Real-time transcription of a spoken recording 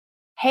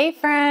Hey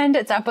friend,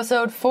 it's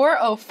episode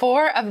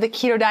 404 of the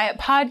Keto Diet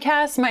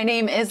Podcast. My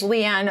name is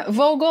Leanne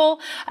Vogel.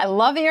 I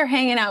love that you're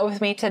hanging out with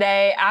me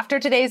today. After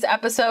today's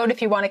episode,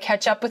 if you want to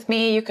catch up with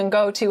me, you can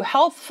go to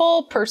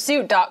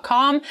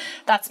healthfulpursuit.com.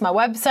 That's my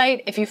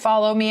website. If you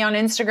follow me on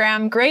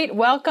Instagram, great,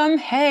 welcome.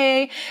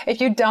 Hey, if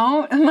you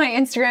don't, my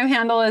Instagram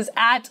handle is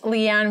at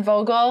Leanne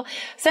Vogel.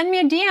 Send me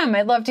a DM.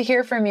 I'd love to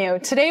hear from you.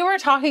 Today we're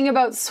talking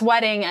about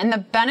sweating and the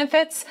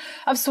benefits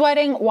of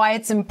sweating, why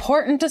it's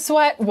important to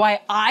sweat,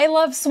 why I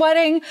love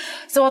sweating.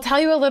 So I'll tell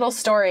you a little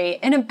story.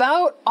 In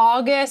about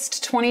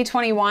August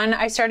 2021,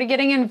 I started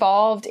getting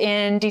involved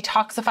in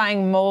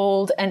detoxifying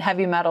mold and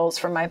heavy metals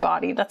from my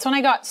body. That's when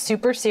I got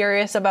super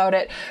serious about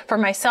it for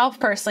myself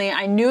personally.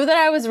 I knew that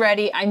I was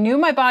ready. I knew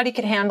my body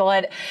could handle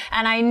it.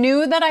 And I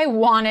knew that I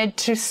wanted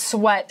to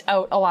sweat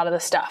out a lot of the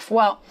stuff.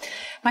 Well,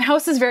 my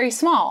house is very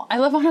small. I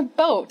live on a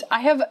boat.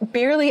 I have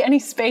barely any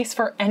space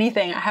for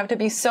anything. I have to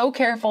be so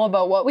careful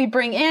about what we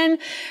bring in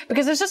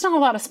because there's just not a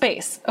lot of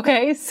space.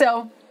 Okay.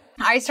 So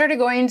I started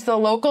going to the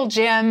local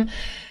gym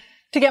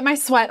to get my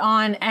sweat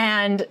on,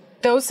 and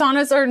those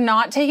saunas are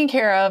not taken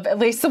care of. At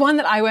least the one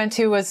that I went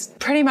to was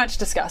pretty much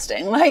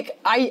disgusting. Like,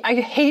 I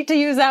hate to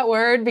use that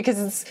word because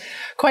it's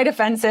quite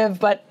offensive,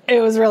 but it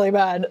was really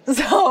bad.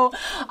 So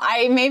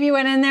I maybe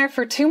went in there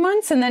for 2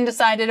 months and then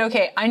decided,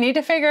 okay, I need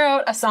to figure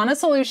out a sauna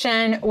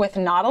solution with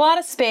not a lot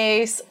of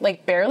space,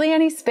 like barely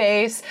any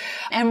space.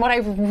 And what I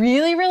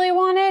really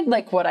wanted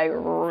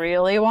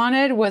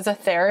was a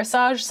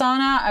Therasage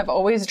sauna. I've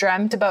always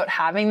dreamt about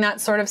having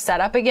that sort of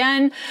setup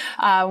again.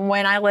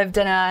 When I lived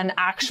in an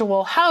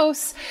actual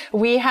house,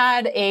 we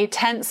had a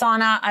tent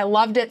sauna. I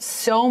loved it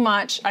so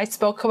much. I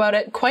spoke about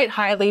it quite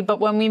highly, but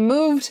when we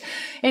moved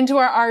into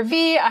our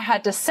RV, I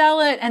had to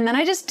sell it, and then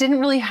I just didn't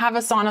really have a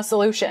sauna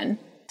solution.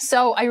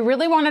 So I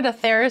really wanted a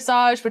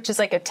Therasage, which is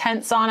like a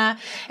tent sauna,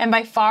 and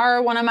by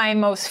far one of my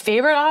most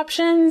favorite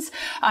options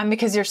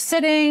because you're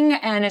sitting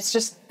and it's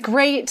just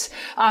great.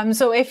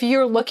 So if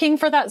you're looking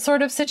for that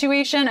sort of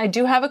situation, I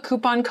do have a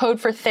coupon code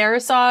for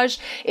Therasage.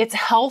 It's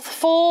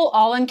healthful,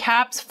 all in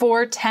caps,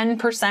 for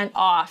 10%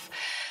 off.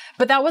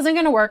 But that wasn't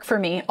going to work for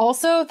me.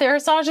 Also,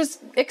 Therasage is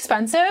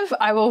expensive.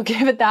 I will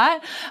give it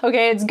that.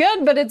 Okay, it's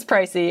good, but it's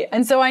pricey.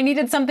 And so I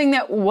needed something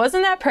that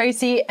wasn't that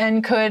pricey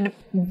and could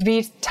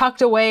be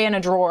tucked away in a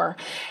drawer.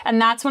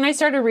 And that's when I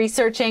started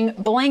researching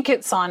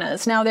blanket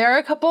saunas. Now, there are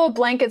a couple of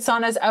blanket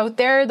saunas out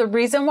there. The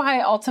reason why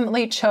I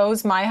ultimately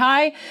chose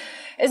MyHi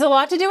is a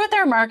lot to do with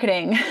their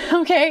marketing.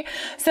 Okay.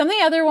 Some of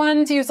the other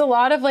ones use a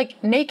lot of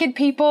like naked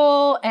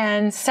people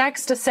and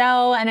sex to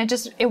sell. And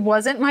it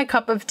wasn't my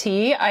cup of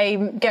tea. I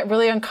get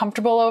really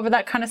uncomfortable over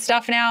that kind of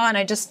stuff now. And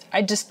I just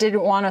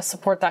didn't want to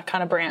support that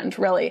kind of brand,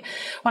 really.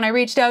 When I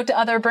reached out to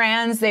other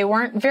brands, they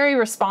weren't very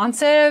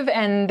responsive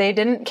and they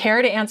didn't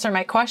care to answer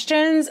my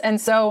questions.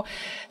 And so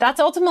that's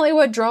ultimately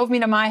what drove me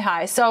to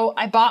MyHi. So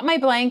I bought my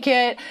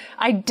blanket.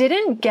 I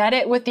didn't get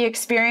it with the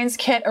experience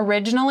kit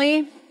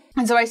originally.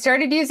 And so I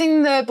started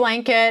using the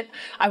blanket.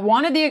 I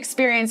wanted the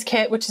experience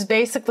kit, which is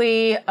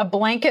basically a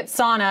blanket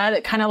sauna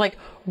that kind of like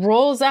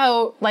rolls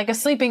out like a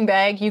sleeping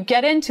bag. You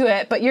get into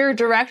it, but you're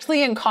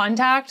directly in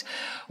contact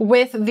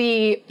with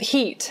the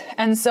heat.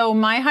 And so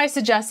MyHi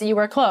suggests that you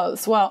wear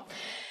clothes. Well,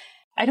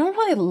 I don't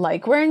really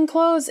like wearing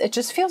clothes. It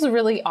just feels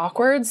really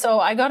awkward. So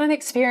I got an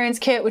experience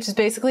kit, which is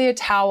basically a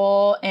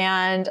towel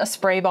and a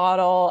spray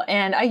bottle.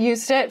 And I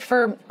used it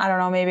for, I don't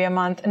know, maybe a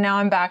month. And now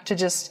I'm back to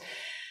just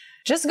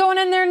going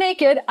in there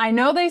naked. I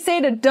know they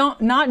say to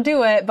not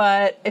do it,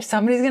 but if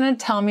somebody's going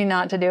to tell me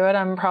not to do it,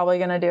 I'm probably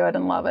going to do it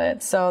and love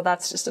it. So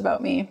that's just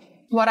about me.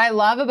 What I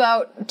love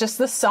about just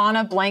the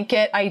sauna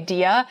blanket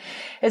idea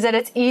is that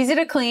it's easy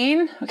to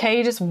clean. Okay.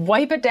 You just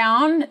wipe it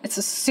down.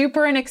 It's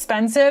super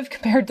inexpensive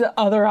compared to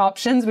other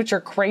options, which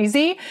are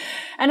crazy.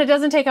 And it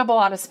doesn't take up a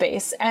lot of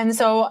space. And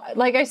so,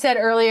 like I said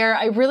earlier,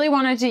 I really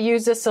wanted to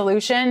use this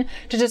solution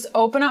to just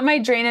open up my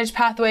drainage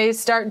pathways,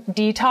 start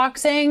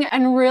detoxing,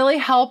 and really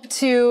help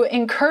to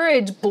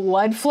encourage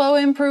blood flow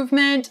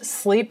improvement,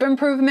 sleep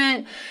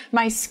improvement.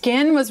 My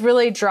skin was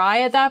really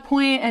dry at that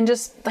point and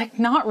just like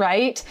not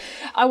right.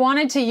 I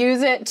wanted to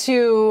use it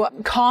to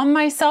calm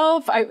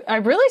myself. I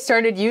really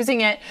started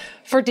using it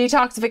for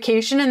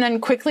detoxification and then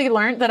quickly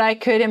learned that I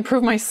could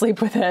improve my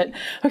sleep with it.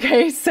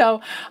 Okay, so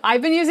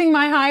I've been using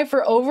MyHi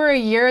for over a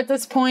year at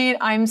this point.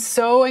 I'm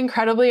so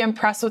incredibly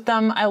impressed with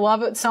them. I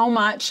love it so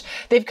much.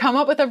 They've come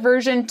up with a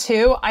version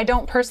 2. I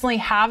don't personally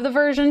have the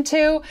version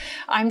 2.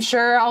 I'm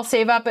sure I'll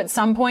save up at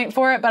some point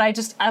for it, but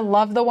I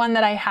love the one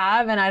that I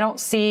have, and I don't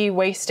see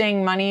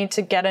wasting money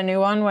to get a new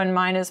one when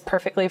mine is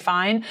perfectly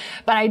fine.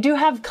 But I do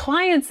have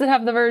clients that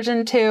have the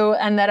version 2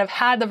 and that have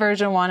had the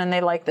version 1 and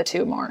they like the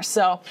 2 more.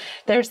 So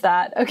there's that.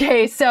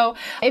 Okay, so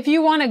if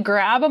you want to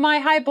grab a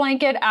MyHi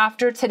blanket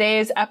after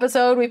today's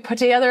episode, we put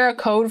together a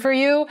code for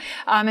you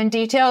and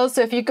details.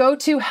 So if you go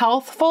to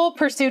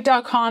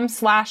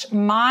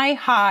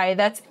healthfulpursuit.com/MyHi,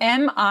 that's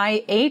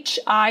MIHIGH,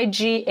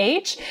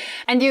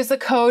 and use the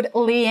code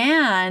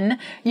Leanne,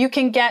 you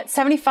can get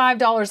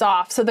 $75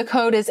 off. So the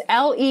code is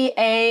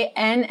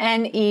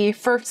LEANNE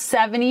for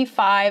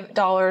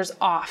 $75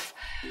 off.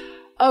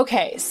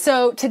 Okay,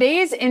 so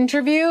today's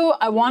interview,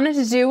 I wanted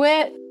to do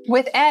it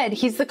with Ed.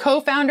 He's the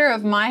co-founder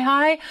of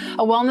MyHigh,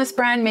 a wellness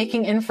brand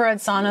making infrared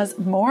saunas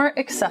more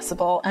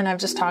accessible. And I've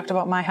just talked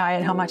about MyHigh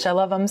and how much I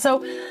love them. So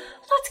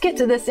let's get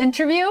to this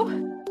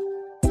interview.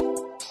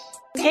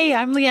 Hey,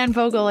 I'm Leanne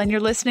Vogel, and you're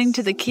listening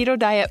to the Keto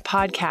Diet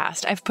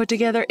Podcast. I've put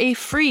together a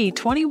free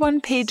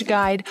 21-page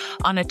guide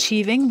on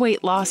achieving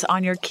weight loss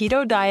on your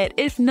keto diet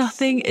if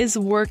nothing is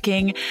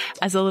working,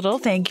 as a little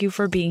thank you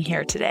for being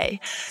here today.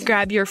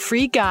 Grab your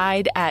free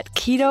guide at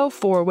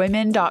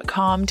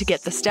ketoforwomen.com to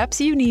get the steps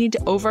you need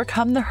to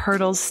overcome the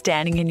hurdles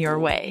standing in your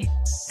way.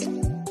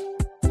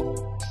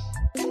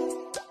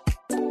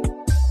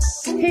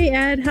 Hey,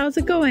 Ed, how's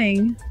it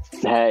going?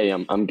 Hey,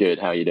 I'm good.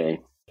 How are you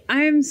doing?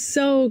 I'm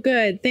so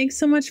good. Thanks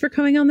so much for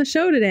coming on the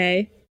show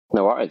today.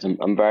 No worries.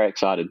 I'm very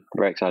excited.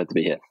 Very excited to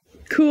be here.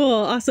 Cool.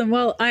 Awesome.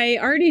 Well, I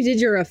already did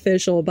your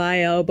official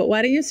bio, but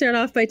why don't you start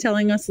off by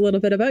telling us a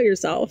little bit about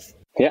yourself?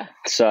 Yeah.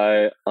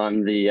 So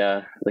I'm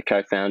the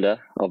co-founder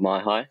of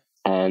MyHigh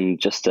and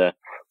just a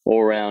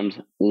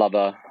all-round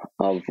lover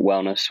of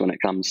wellness when it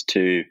comes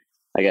to,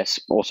 I guess,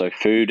 also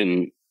food.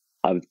 And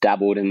I've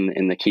dabbled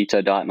in the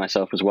keto diet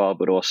myself as well,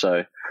 but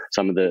also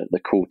some of the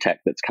cool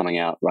tech that's coming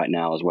out right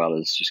now, as well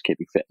as just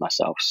keeping fit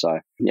myself. So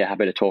yeah,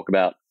 happy to talk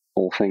about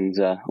all things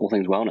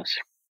wellness.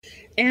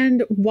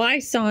 And why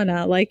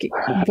sauna? Like,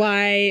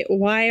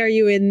 why are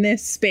you in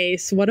this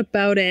space? What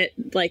about it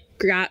like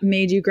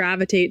made you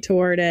gravitate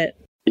toward it?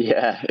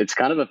 Yeah, it's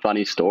kind of a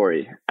funny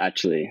story,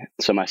 actually.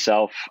 So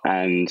myself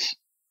and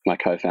my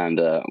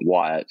co-founder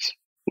Wyatt,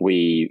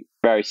 we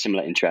very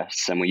similar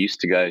interests, and we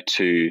used to go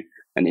to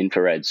an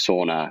infrared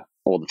sauna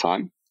all the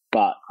time,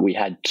 but we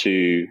had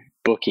to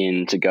book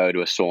in to go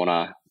to a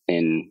sauna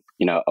in,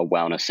 a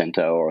wellness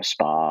center or a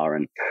spa,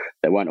 and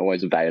they weren't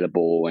always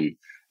available, and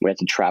we had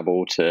to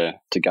travel to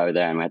go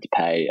there, and we had to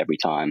pay every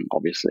time,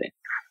 obviously.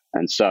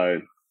 And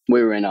so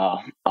we were in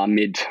our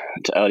mid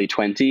to early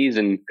 20s,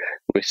 and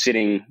we're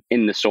sitting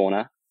in the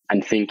sauna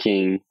and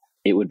thinking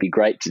it would be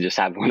great to just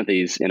have one of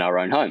these in our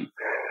own home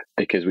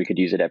because we could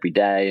use it every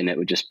day and it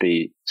would just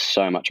be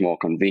so much more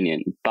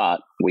convenient.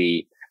 But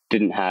we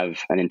didn't have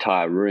an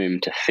entire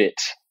room to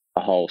fit a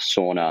whole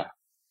sauna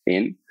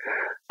in,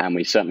 and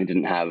we certainly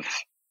didn't have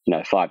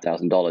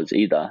 $5,000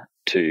 either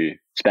to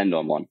spend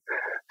on one.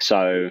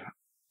 So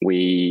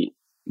we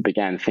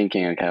began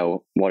thinking, okay,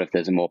 well, what if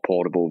there's a more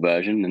portable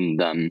version? And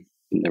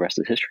the rest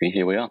of history,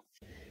 here we are.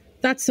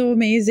 That's so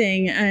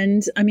amazing.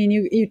 And I mean,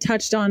 you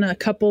touched on a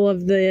couple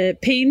of the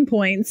pain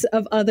points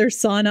of other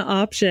sauna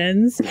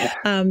options.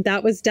 Yeah.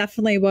 That was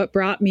definitely what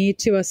brought me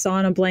to a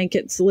sauna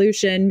blanket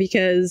solution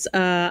because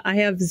I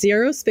have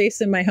zero space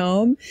in my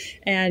home.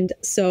 And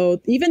so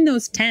even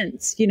those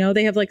tents,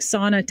 they have like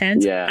sauna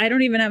tents. Yeah. I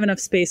don't even have enough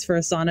space for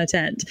a sauna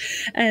tent.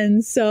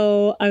 And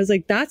so I was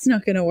like, that's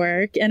not going to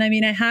work. And I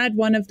mean, I had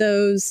one of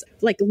those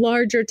like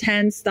larger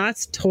tents.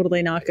 That's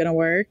totally not going to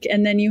work.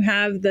 And then you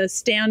have the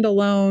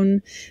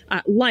standalone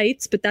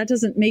lights, but that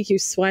doesn't make you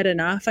sweat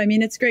enough. I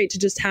mean, it's great to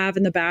just have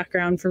in the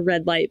background for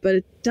red light, but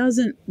it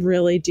doesn't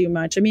really do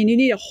much. I mean, you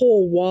need a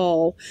whole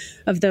wall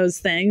of those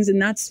things,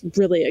 and that's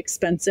really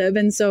expensive.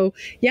 And so,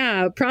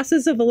 yeah,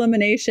 process of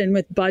elimination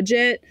with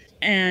budget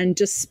and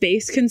just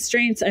space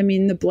constraints. I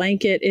mean, the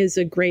blanket is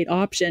a great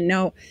option.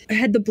 Now,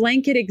 had the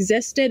blanket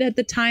existed at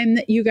the time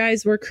that you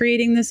guys were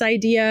creating this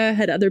idea?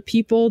 Had other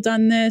people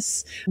done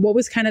this? What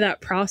was kind of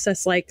that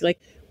process like? Like,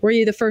 were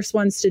you the first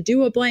ones to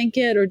do a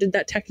blanket, or did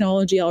that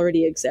technology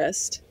already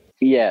exist?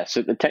 Yeah,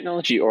 so the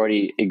technology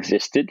already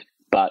existed,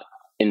 but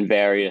in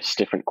various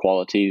different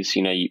qualities.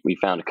 We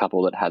found a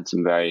couple that had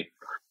some very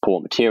poor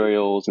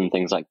materials and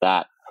things like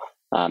that.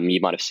 You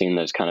might have seen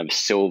those kind of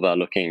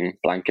silver-looking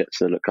blankets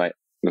that look like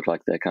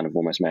they're kind of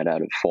almost made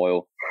out of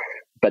foil.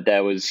 But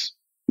there was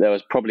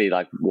probably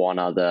like one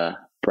other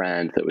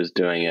brand that was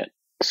doing it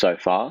so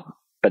far.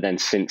 But then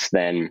since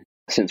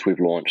we've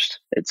launched,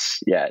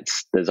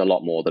 there's a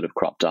lot more that have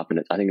cropped up,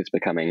 and I think it's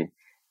becoming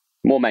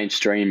more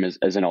mainstream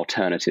as an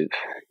alternative,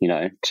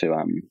 to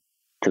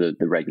the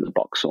regular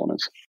box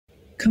saunas.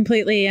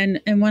 Completely. And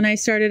when I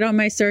started on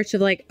my search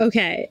of like,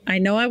 okay, I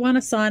know I want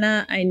a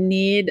sauna. I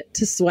need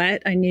to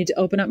sweat. I need to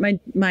open up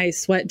my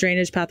sweat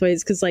drainage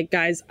pathways. Cause like,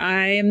 guys,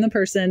 I am the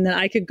person that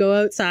I could go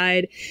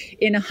outside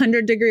in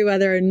 100-degree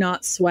weather and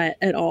not sweat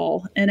at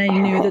all. And I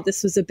knew that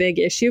this was a big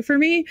issue for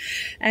me.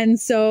 And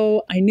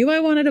so I knew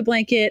I wanted a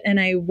blanket, and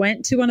I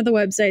went to one of the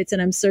websites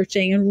and I'm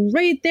searching, and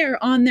right there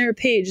on their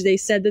page, they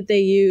said that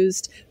they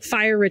used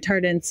fire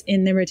retardants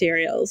in their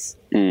materials.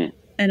 And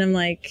I'm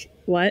like,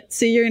 what?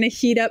 So you're going to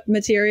heat up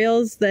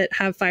materials that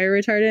have fire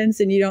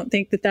retardants, and you don't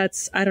think that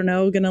that's, I don't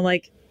know, going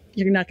to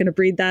you're not going to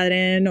breathe that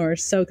in or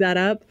soak that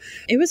up?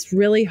 It was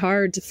really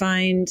hard to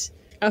find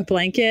a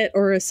blanket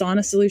or a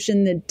sauna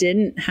solution that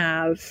didn't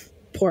have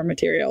poor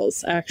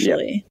materials,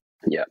 actually.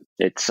 Yeah.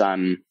 It's,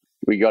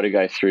 we got to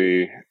go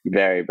through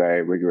very,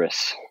 very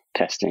rigorous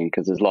testing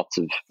because there's lots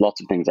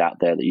of things out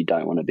there that you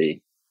don't want to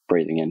be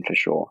breathing in for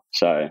sure.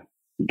 So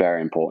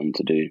very important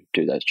to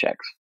do those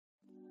checks.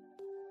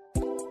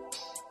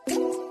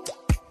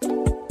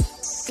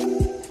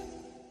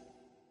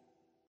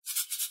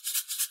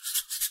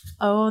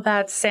 Oh,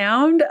 that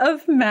sound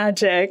of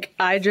magic.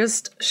 I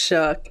just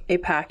shook a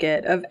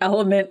packet of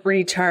Element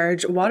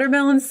Recharge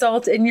watermelon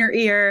salt in your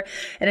ear.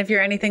 And if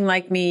you're anything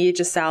like me, you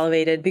just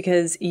salivated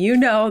because you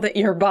know that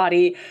your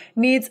body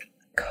needs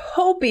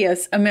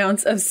copious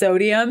amounts of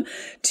sodium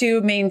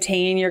to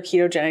maintain your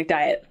ketogenic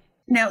diet.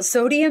 Now,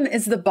 sodium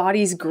is the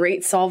body's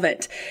great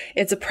solvent.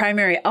 It's a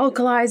primary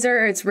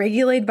alkalizer. It's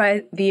regulated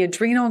by the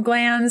adrenal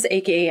glands,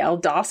 aka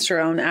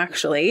aldosterone,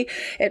 actually.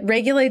 It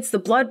regulates the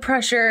blood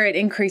pressure. It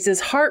increases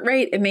heart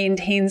rate. It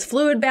maintains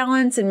fluid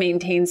balance and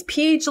maintains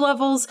pH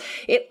levels.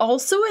 It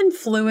also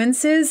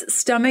influences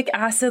stomach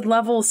acid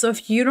levels. So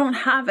if you don't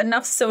have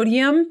enough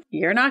sodium,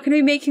 you're not going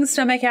to be making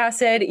stomach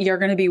acid. You're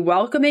going to be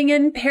welcoming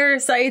in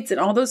parasites and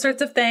all those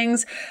sorts of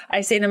things.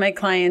 I say to my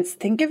clients,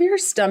 think of your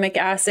stomach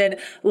acid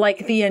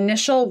like the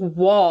initial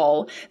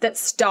wall that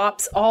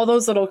stops all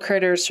those little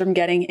critters from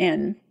getting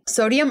in.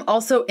 Sodium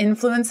also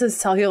influences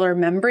cellular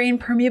membrane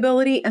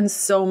permeability and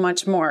so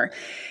much more.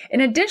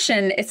 In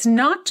addition, it's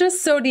not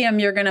just sodium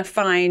you're going to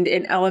find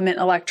in Element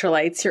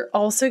electrolytes. You're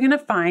also going to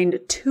find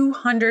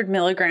 200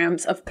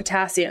 milligrams of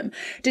potassium.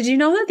 Did you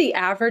know that the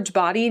average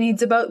body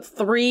needs about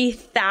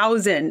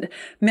 3,000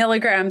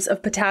 milligrams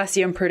of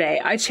potassium per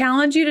day? I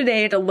challenge you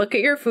today to look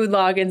at your food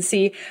log and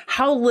see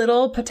how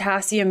little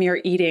potassium you're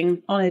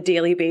eating on a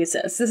daily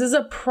basis. This is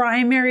a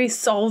primary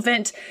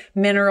solvent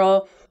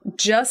mineral.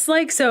 Just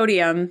like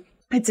sodium,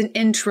 it's an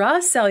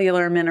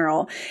intracellular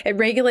mineral. It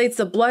regulates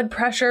the blood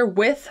pressure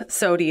with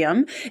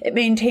sodium. It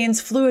maintains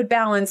fluid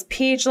balance,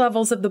 pH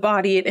levels of the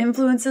body. It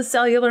influences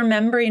cellular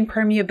membrane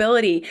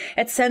permeability.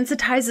 It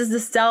sensitizes the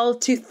cell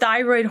to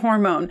thyroid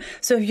hormone.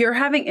 So if you're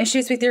having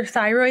issues with your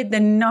thyroid, the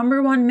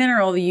number one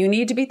mineral you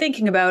need to be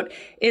thinking about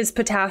is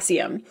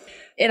potassium.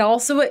 It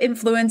also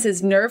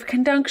influences nerve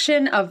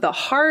conduction of the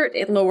heart.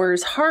 It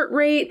lowers heart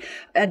rate,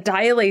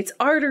 dilates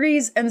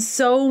arteries, and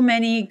so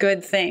many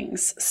good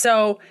things.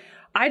 So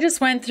I just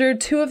went through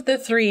two of the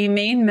three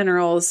main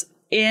minerals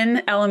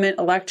in Element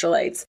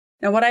electrolytes.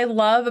 Now, what I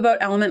love about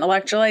Element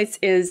electrolytes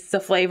is the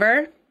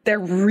flavor. They're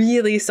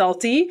really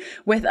salty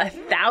with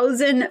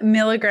 1,000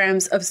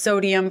 milligrams of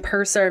sodium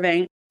per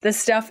serving. This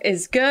stuff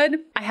is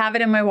good. I have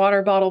it in my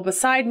water bottle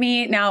beside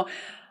me. Now,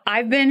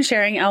 I've been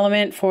sharing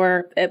Element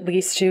for at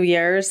least 2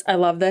 years. I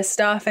love this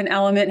stuff, and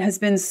Element has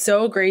been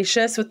so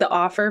gracious with the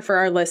offer for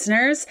our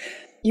listeners.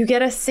 You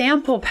get a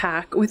sample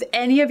pack with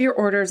any of your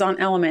orders on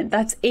Element.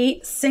 That's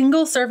 8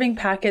 single serving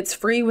packets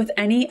free with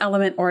any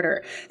Element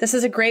order. This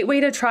is a great way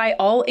to try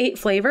all 8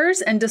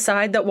 flavors and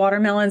decide that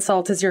watermelon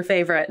salt is your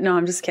favorite. No,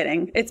 I'm just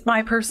kidding. It's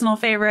my personal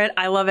favorite.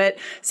 I love it.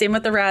 Same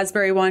with the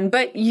raspberry one,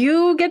 but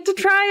you get to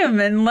try them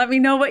and let me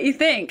know what you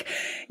think.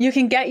 You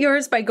can get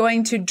yours by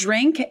going to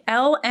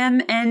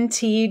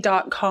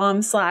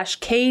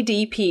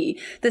drinklmnt.com/KDP.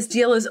 This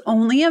deal is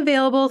only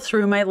available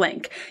through my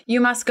link.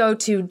 You must go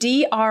to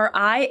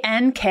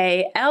drinklmnt.com/KDP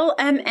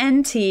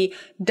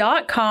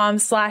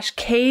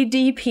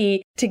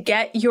to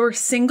get your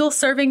single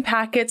serving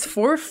packets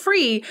for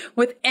free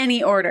with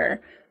any order.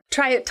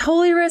 Try it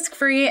totally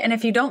risk-free, and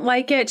if you don't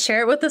like it,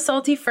 share it with a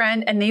salty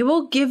friend and they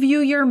will give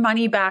you your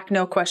money back,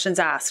 no questions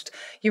asked.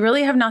 You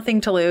really have nothing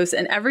to lose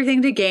and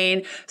everything to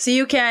gain, so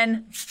you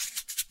can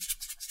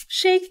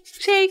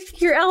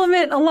shake your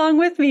Element along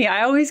with me.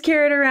 I always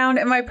carry it around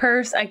in my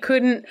purse. I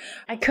couldn't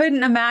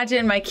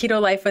imagine my keto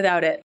life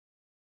without it.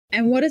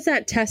 And what does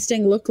that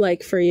testing look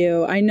like for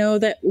you? I know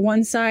that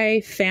once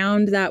I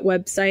found that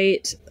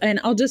website, and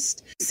I'll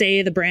just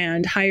say the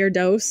brand, Higher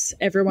Dose,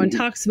 everyone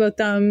talks about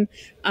them.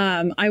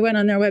 I went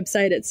on their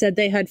website. It said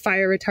they had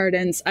fire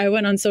retardants. I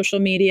went on social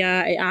media.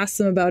 I asked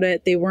them about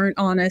it. They weren't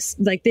honest.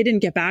 Like, they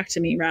didn't get back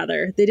to me,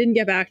 rather. They didn't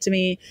get back to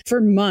me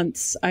for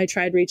months. I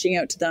tried reaching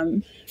out to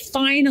them.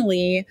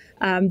 Finally,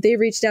 they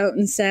reached out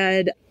and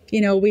said,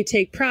 we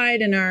take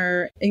pride in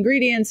our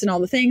ingredients and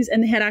all the things.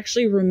 And they had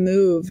actually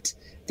removed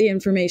the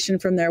information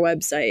from their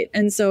website.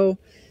 And so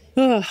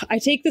I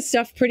take this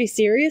stuff pretty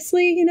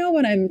seriously,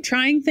 when I'm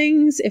trying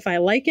things. If I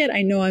like it,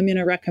 I know I'm going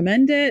to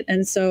recommend it.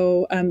 And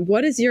so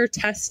what is your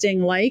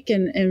testing like,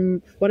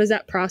 and what has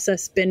that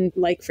process been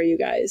like for you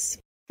guys?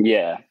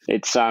 Yeah,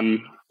 it's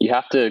you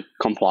have to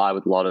comply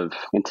with a lot of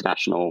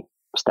international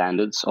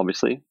standards,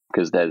 obviously,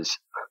 because there's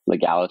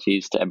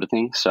legalities to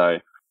everything. So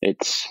in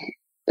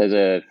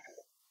the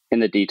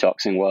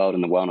detoxing world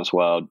and the wellness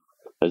world,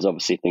 there's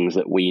obviously things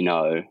that we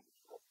know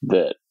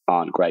that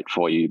aren't great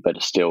for you, but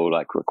are still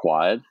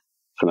required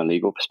from a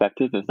legal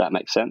perspective, if that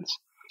makes sense.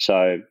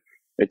 So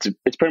it's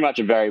pretty much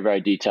a very, very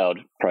detailed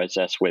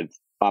process with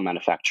our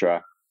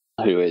manufacturer,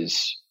 who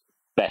is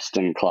best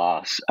in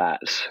class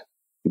at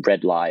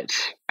red light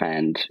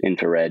and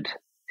infrared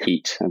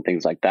heat and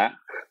things like that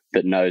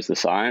knows the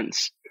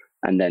science,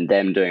 and then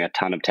them doing a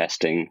ton of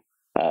testing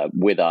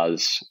with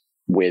us,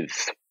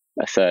 with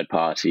a third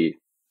party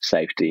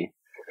safety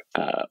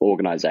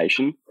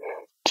organization,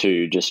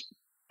 to just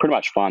pretty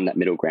much find that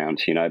middle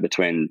ground,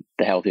 between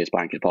the healthiest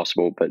blanket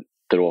possible, but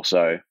that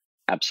also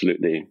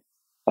absolutely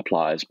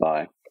applies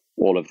by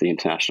all of the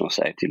international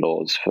safety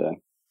laws for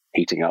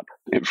heating up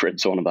infrared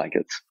sauna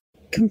blankets.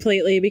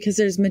 Completely, because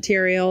there's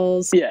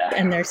materials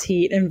and there's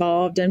heat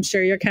involved. I'm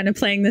sure you're kind of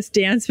playing this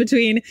dance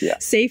between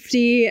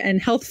safety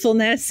and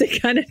healthfulness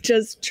and kind of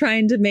just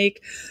trying to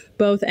make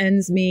both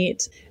ends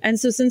meet. And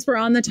so since we're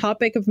on the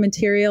topic of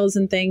materials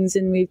and things,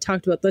 and we've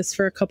talked about this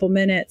for a couple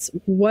minutes,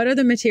 what are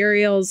the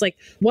materials, like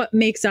what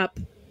makes up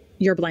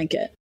your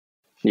blanket?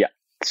 Yeah.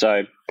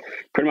 So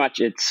pretty much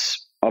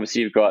it's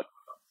obviously you've got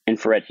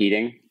infrared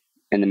heating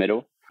in the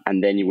middle,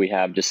 and then we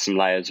have just some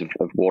layers of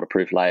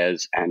waterproof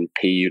layers and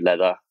PU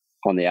leather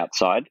on the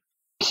outside.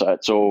 So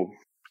it's all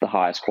the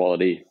highest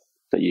quality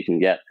that you can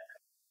get.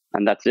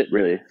 And that's it,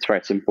 really. It's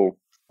very simple.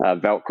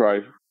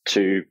 Velcro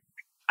to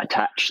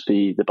attach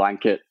the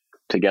blanket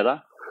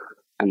together,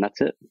 and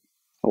that's it.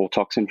 All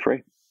toxin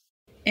free.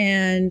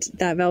 And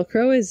that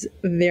Velcro is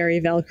very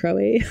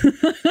Velcro-y.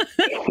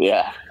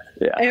 Yeah.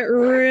 It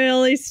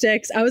really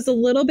sticks. I was a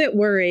little bit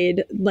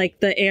worried,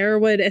 like the air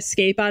would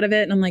escape out of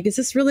it. And I'm like, is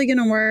this really going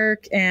to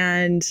work?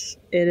 And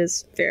it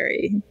is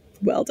very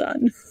well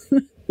done.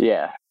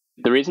 Yeah.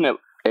 The reason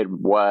it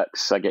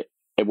works, like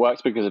it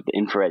works because of the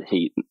infrared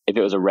heat. If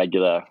it was a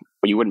regular,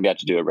 well, you wouldn't be able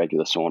to do a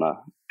regular sauna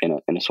in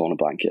a sauna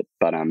blanket.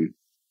 But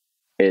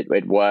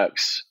it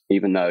works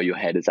even though your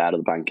head is out of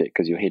the blanket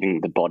because you're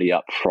heating the body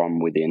up from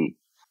within.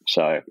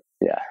 So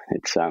yeah,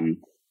 it's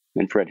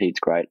infrared heat's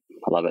great.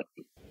 I love it.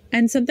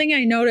 And something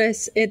I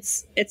notice,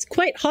 it's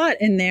quite hot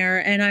in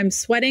there, and I'm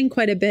sweating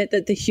quite a bit.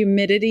 That the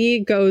humidity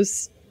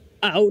goes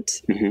out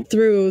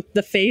through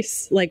the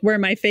face, like where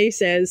my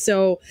face is.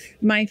 So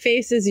my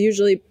face is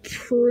usually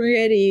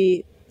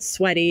pretty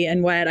sweaty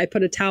and wet. I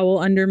put a towel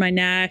under my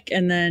neck,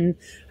 and then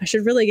I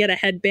should really get a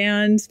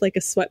headband, like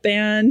a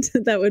sweatband.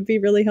 That would be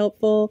really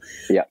helpful.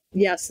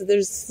 Yeah. So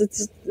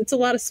it's a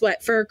lot of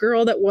sweat for a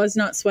girl that was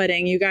not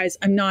sweating. You guys,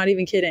 I'm not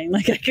even kidding.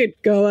 Like I could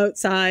go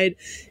outside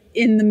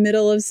in the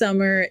middle of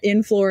summer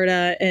in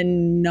Florida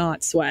and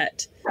not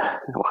sweat.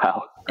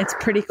 Wow. It's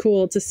pretty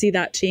cool to see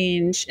that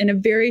change in a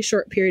very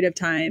short period of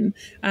time.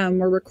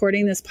 We're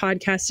recording this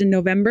podcast in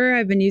November.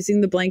 I've been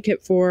using the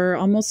blanket for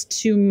almost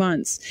 2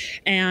 months,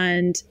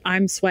 and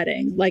I'm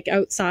sweating like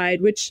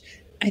outside, which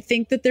I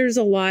think that there's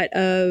a lot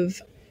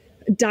of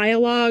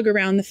dialogue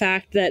around the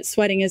fact that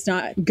sweating is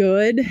not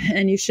good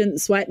and you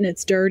shouldn't sweat and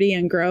it's dirty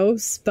and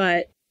gross.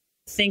 But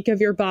think of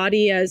your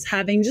body as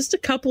having just a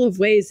couple of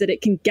ways that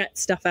it can get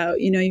stuff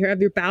out. You know, you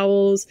have your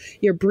bowels,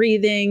 your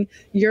breathing,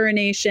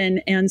 urination,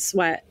 and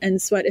sweat.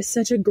 And sweat is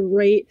such a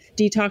great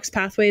detox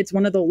pathway. It's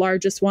one of the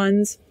largest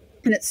ones.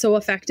 And it's so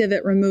effective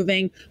at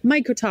removing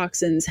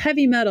mycotoxins,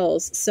 heavy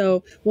metals.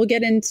 So we'll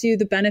get into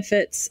the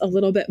benefits a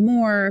little bit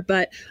more,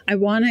 but I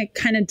want to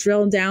kind of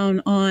drill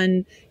down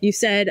on, you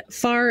said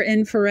far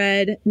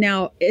infrared.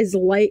 Now, is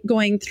light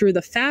going through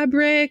the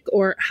fabric,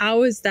 or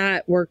how is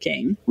that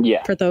working?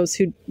 Yeah. For those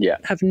who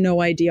have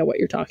no idea what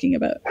you're talking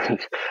about.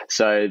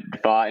 So the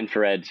far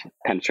infrared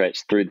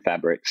penetrates through the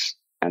fabrics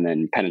and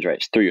then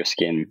penetrates through your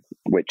skin,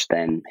 which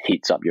then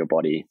heats up your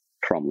body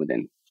from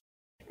within.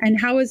 And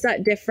how is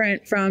that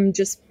different from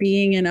just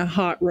being in a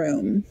hot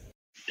room?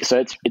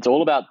 So it's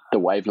all about the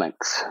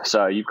wavelengths.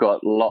 So you've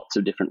got lots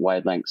of different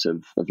wavelengths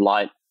of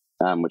light,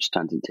 which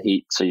turns into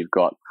heat. So you've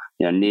got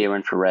near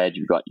infrared,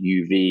 you've got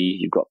UV,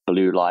 you've got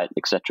blue light,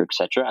 etc.,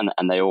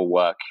 and they all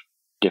work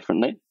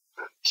differently.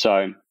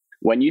 So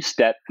when you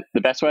step,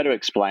 the best way to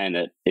explain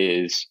it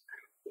is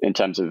in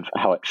terms of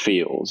how it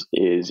feels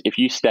is if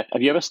you step.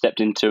 Have you ever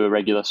stepped into a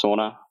regular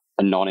sauna?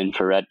 A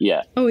non-infrared?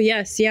 Yeah. Oh,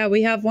 yes. Yeah.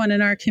 We have one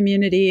in our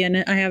community,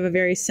 and I have a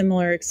very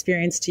similar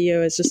experience to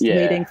you. It's just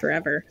waiting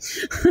forever.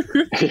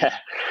 Yeah.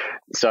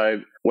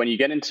 So when you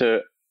get into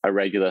a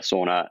regular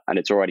sauna and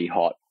it's already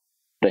hot,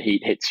 the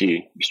heat hits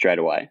you straight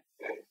away,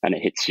 and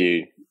it hits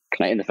you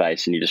kind of in the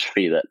face, and you just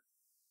feel it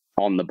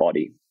on the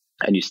body,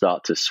 and you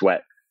start to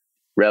sweat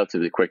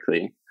relatively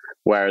quickly.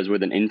 Whereas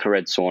with an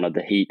infrared sauna,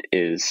 the heat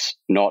is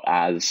not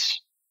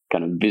as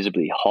kind of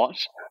visibly hot.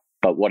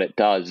 But what it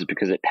does is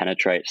because it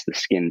penetrates the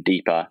skin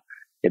deeper,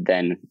 it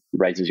then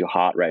raises your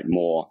heart rate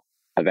more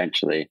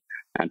eventually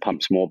and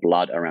pumps more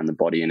blood around the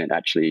body, and it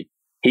actually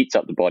heats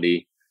up the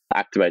body,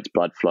 activates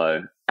blood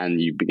flow,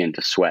 and you begin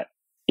to sweat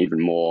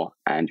even more,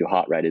 and your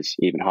heart rate is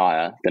even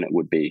higher than it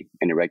would be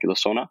in a regular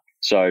sauna.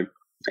 So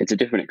it's a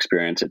different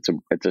experience.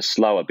 It's a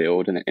slower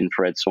build in an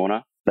infrared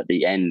sauna, but at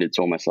the end, it's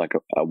almost like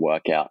a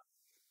workout,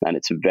 and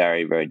it's a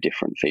very, very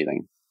different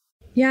feeling.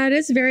 Yeah, it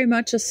is very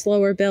much a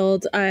slower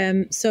build.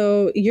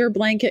 So your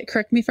blanket,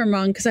 correct me if I'm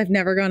wrong, because I've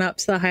never gone up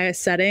to the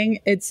highest setting.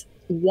 It's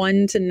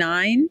 1 to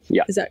 9.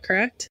 Yeah. Is that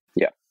correct?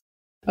 Yeah.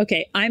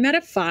 Okay. I'm at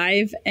a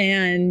 5,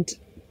 and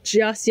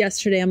just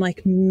yesterday, I'm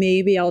like,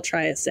 maybe I'll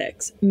try a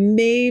 6.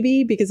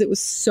 Maybe, because it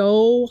was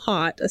so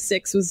hot. A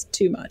 6 was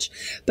too much.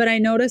 But I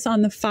notice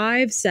on the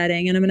 5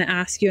 setting, and I'm going to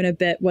ask you in a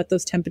bit what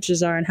those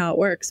temperatures are and how it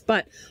works.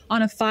 But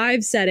on a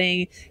 5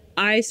 setting,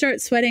 I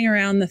start sweating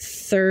around the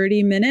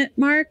 30-minute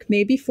mark,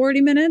 maybe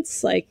 40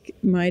 minutes. Like,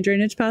 my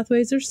drainage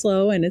pathways are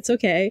slow and it's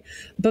okay.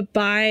 But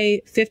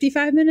by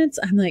 55 minutes,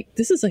 I'm like,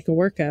 this is like a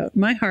workout.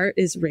 My heart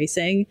is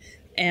racing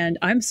and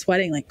I'm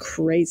sweating like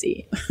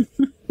crazy.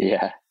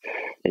 Yeah,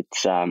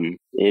 it's so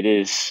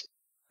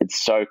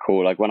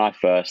cool. Like when I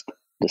first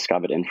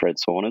discovered infrared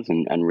saunas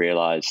and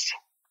realized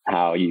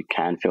how you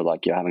can feel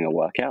like you're having a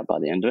workout by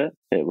the end of it.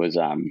 It was,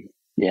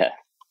 it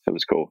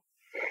was cool.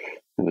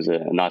 It was a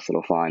nice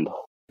little find.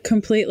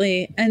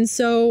 Completely. And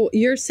so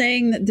you're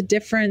saying that the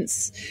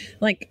difference,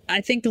 like, I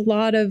think a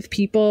lot of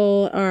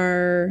people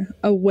are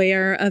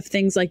aware of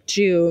things like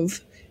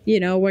Juve,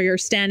 where you're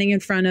standing in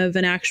front of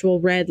an actual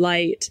red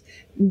light.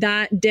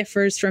 That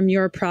differs from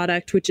your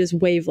product, which is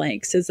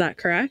wavelengths. Is that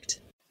correct?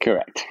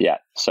 Correct. Yeah.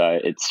 So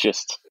it's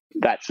just,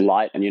 that's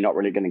light and you're not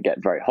really going to get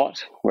very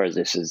hot. Whereas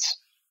this is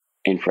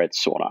infrared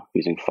sauna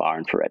using far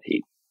infrared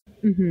heat.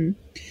 Mm-hmm.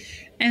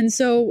 And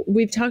so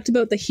we've talked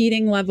about the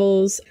heating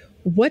levels.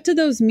 What do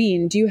those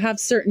mean? Do you have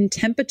certain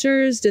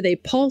temperatures? Do they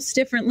pulse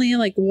differently?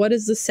 Like, what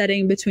is the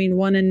setting between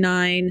 1 and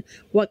 9?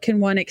 What can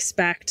one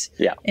expect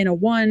in a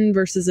 1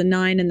 versus a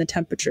 9 and the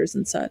temperatures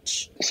and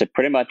such? So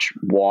pretty much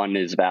 1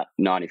 is about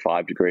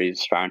 95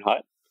 degrees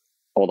Fahrenheit,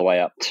 all the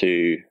way up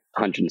to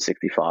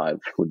 165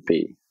 would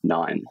be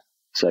 9.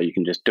 So you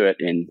can just do it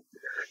in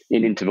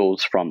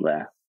intervals from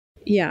there.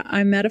 Yeah,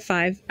 I'm at a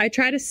 5. I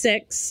tried a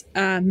 6.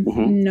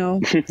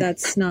 No,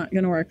 that's not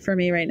going to work for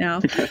me right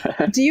now.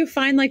 Do you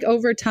find like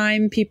over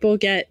time people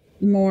get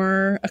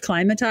more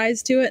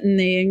acclimatized to it and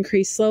they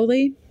increase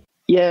slowly?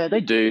 Yeah, they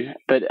do.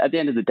 But at the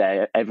end of the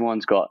day,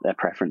 everyone's got their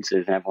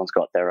preferences and everyone's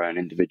got their own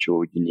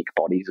individual unique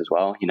bodies as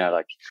well.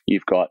 Like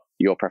you've got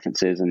your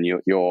preferences and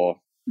you're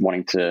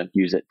wanting to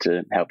use it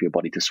to help your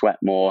body to sweat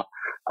more.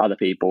 Other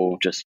people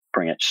just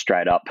bring it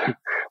straight up.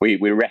 We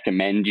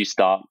recommend you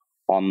start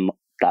on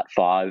that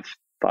 5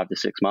 to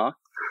 6 mark.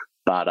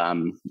 But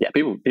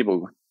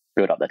people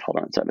build up their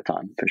tolerance over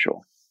time for sure.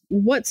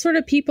 What sort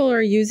of people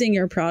are using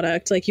your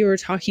product? Like you were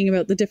talking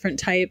about the different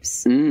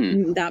types.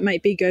 That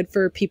might be good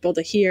for people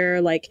to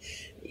hear, like,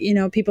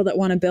 people that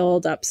want to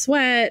build up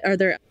sweat. Are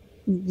there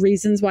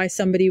reasons why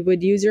somebody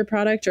would use your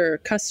product or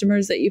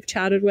customers that you've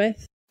chatted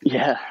with?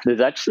 Yeah,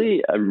 there's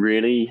actually a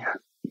really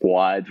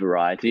wide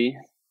variety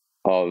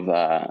of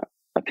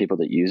people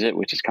that use it,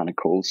 which is kind of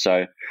cool.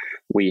 So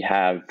we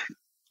have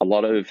a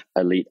lot of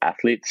elite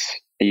athletes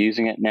are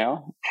using it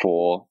now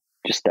for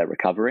just their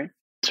recovery.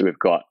 So we've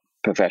got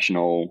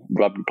professional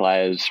rugby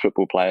players,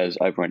 football players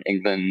over in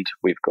England.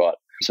 We've got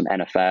some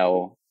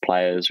NFL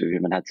players. We've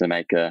even had to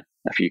make a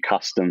few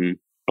custom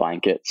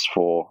blankets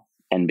for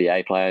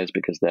NBA players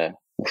because they're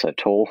so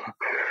tall.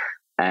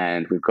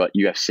 And we've got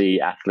UFC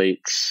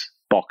athletes,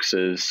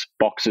 boxers.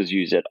 Boxers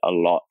use it a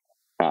lot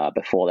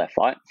before their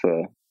fight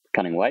for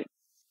cutting weight.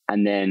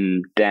 And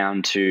then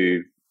down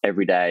to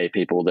everyday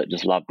people that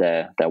just love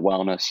their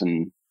wellness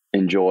and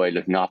enjoy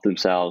looking after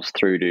themselves,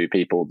 through to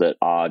people that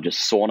are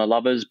just sauna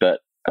lovers, but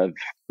have,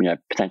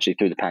 potentially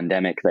through the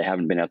pandemic, they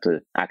haven't been able to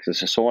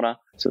access a sauna.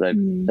 So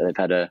they've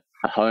had a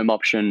home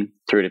option,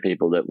 through to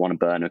people that want to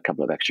burn a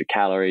couple of extra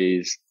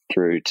calories,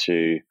 through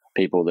to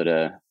people that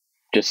are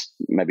just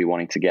maybe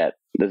wanting to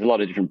there's a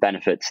lot of different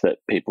benefits that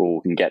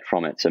people can get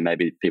from it. So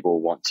maybe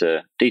people want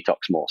to detox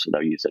more, so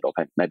they'll use it. Or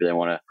maybe they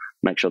want to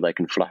make sure they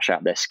can flush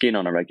out their skin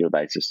on a regular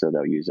basis, so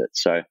they'll use it.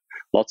 So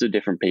lots of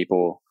different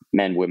people,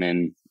 men,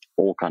 women,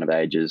 all kind of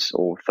ages,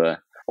 all for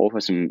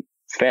some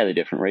fairly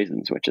different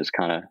reasons, which is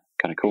kind of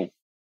cool.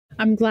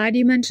 I'm glad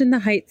you mentioned the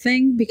height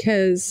thing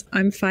because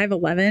I'm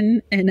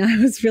 5'11" and I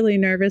was really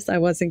nervous I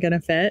wasn't going to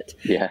fit.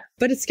 Yeah.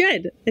 But it's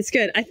good. It's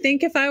good. I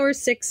think if I were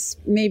 6,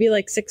 maybe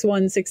like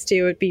 6'1", 6'2",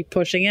 it'd be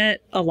pushing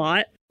it a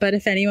lot. But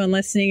if anyone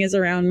listening is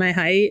around my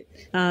height,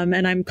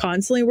 and I'm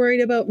constantly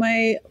worried about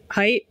my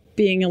height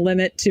being a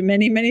limit to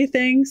many, many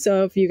things.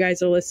 So if you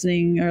guys are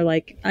listening or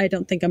like, I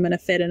don't think I'm going to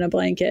fit in a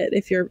blanket.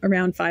 If you're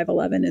around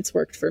 5'11", it's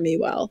worked for me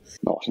well.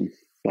 Awesome.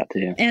 Glad to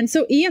hear. And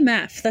so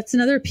EMF, that's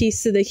another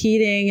piece to the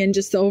heating and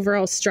just the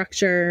overall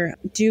structure.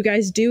 Do you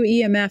guys do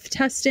EMF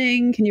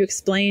testing? Can you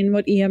explain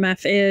what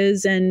EMF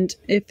is and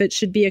if it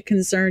should be a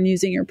concern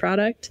using your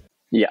product?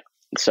 Yeah.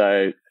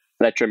 So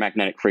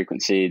electromagnetic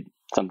frequency,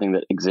 something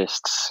that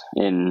exists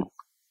in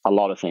a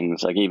lot of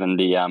things, like even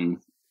the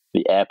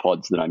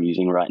AirPods that I'm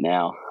using right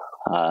now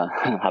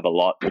have a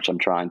lot, which I'm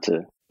trying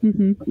to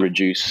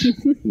reduce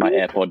my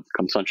AirPod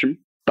consumption.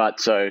 But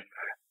so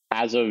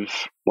as of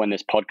when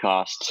this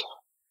podcast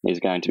is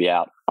going to be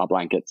out, our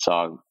blankets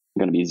are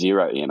going to be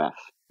 0 EMF,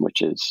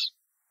 which is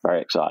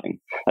very exciting.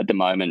 At the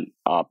moment,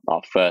 our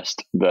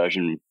first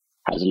version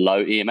has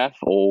low EMF.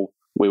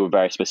 We were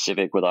very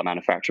specific with our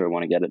manufacturer. We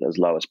want to get it as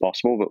low as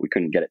possible, but we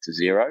couldn't get it to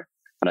 0.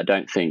 And I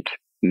don't think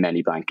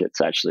many blankets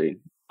actually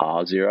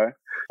are 0.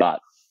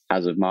 But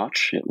as of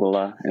March, it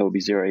will be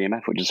 0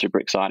 EMF, which is super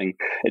exciting.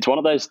 It's one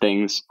of those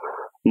things.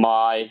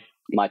 My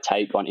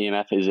take on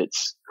EMF is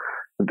it's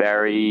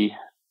very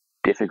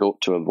difficult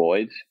to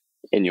avoid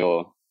in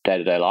your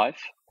day-to-day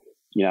life.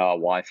 Our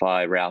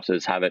Wi-Fi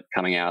routers have it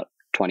coming out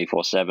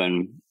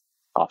 24/7.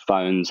 Our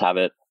phones have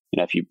it.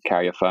 If you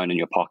carry your phone in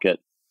your pocket,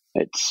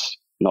 it's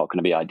not going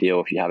to be ideal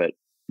if you have it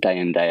day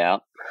in, day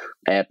out.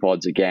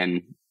 AirPods,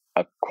 again,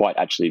 are quite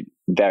actually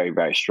very,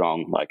 very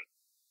strong, like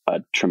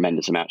a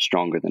tremendous amount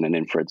stronger than an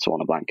infrared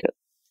sauna blanket,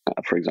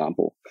 for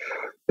example.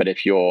 But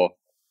if you're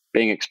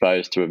being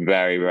exposed to a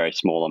very, very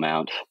small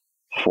amount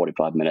for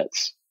 45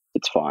 minutes,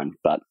 it's fine.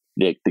 But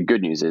the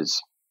good news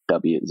is they'll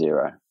be at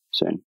zero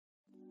soon.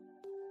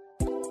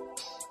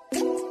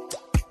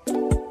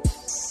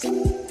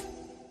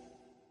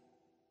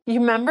 You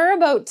remember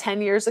about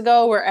 10 years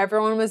ago where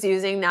everyone was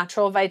using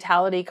Natural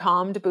Vitality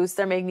Calm to boost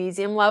their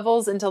magnesium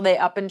levels until they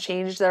up and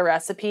changed their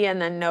recipe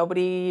and then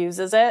nobody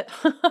uses it?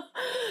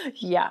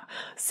 Yeah.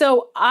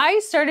 So I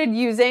started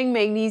using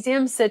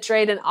magnesium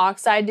citrate and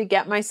oxide to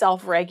get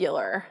myself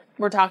regular.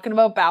 We're talking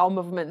about bowel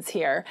movements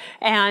here.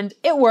 And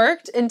it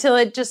worked until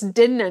it just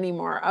didn't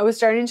anymore. I was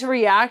starting to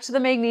react to the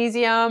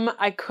magnesium.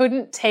 I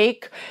couldn't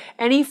take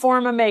any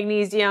form of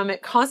magnesium.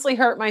 It constantly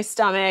hurt my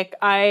stomach.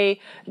 I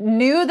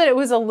knew that it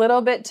was a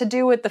little bit to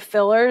do with the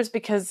fillers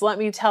because let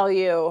me tell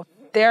you,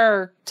 there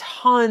are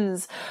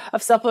tons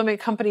of supplement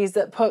companies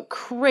that put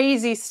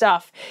crazy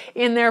stuff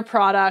in their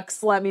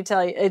products. Let me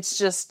tell you, it's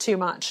just too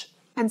much.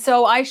 And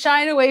so I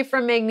shied away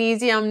from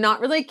magnesium,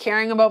 not really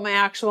caring about my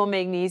actual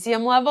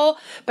magnesium level,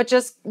 but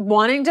just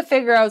wanting to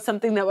figure out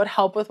something that would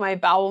help with my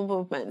bowel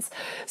movements.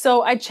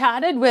 So I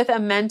chatted with a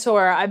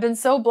mentor. I've been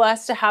so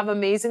blessed to have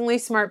amazingly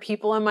smart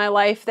people in my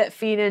life that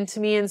feed into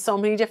me in so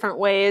many different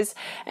ways.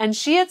 And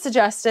she had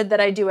suggested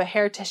that I do a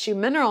hair tissue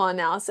mineral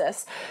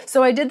analysis.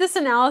 So I did this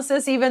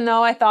analysis even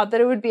though I thought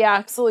that it would be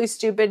absolutely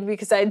stupid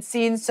because I'd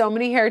seen so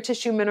many hair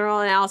tissue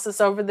mineral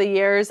analysis over the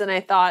years and I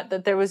thought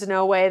that there was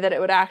no way that it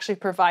would actually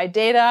provide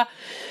data.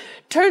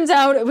 Turns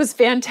out it was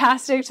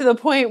fantastic to the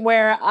point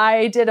where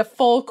I did a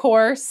full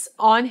course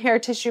on hair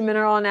tissue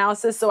mineral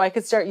analysis so I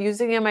could start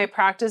using it in my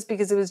practice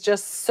because it was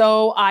just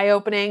so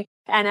eye-opening.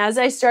 And as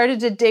I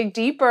started to dig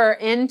deeper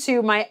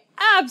into my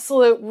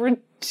absolute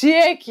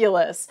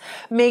ridiculous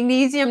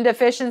magnesium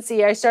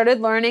deficiency, I started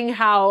learning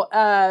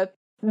how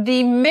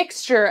the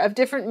mixture of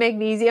different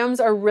magnesiums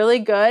are really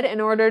good in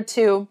order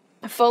to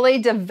fully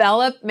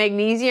develop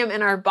magnesium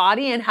in our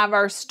body and have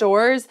our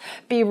stores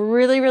be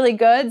really, really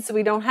good so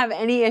we don't have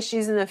any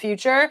issues in the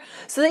future.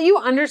 So that you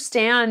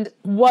understand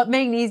what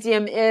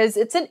magnesium is,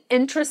 it's an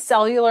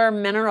intracellular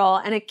mineral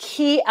and a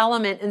key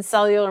element in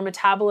cellular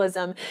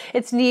metabolism.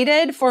 It's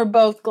needed for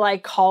both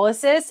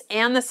glycolysis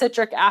and the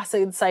citric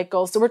acid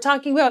cycle. So we're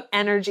talking about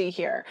energy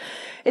here.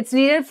 It's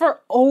needed for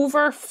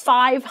over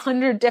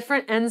 500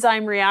 different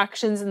enzyme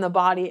reactions in the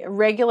body. It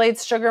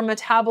regulates sugar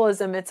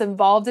metabolism. It's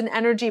involved in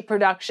energy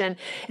production.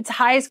 Its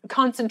highest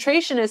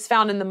concentration is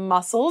found in the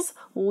muscles,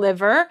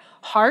 liver,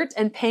 heart,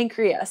 and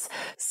pancreas.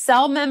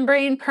 Cell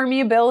membrane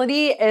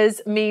permeability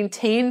is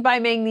maintained by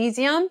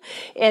magnesium.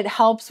 It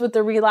helps with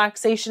the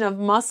relaxation of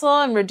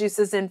muscle and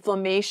reduces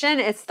inflammation.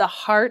 It's the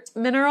heart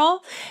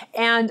mineral.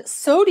 And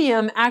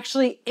sodium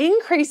actually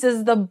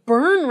increases the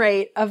burn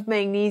rate of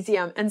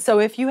magnesium. And so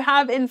if you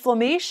have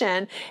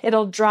inflammation,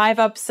 it'll drive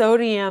up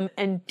sodium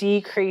and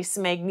decrease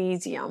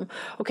magnesium.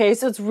 Okay,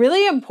 so it's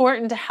really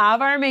important to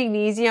have our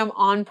magnesium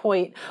on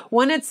point.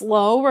 When it's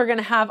low, we're going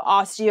to have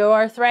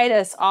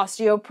osteoarthritis,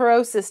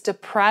 osteoporosis,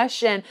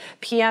 depression,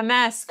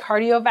 PMS,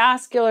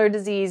 cardiovascular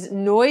disease,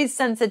 noise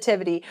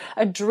sensitivity,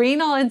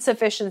 adrenal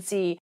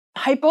insufficiency,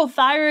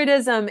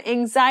 hypothyroidism,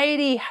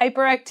 anxiety,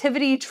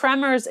 hyperactivity,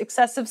 tremors,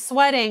 excessive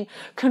sweating,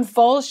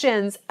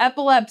 convulsions,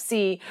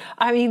 epilepsy.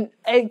 I mean,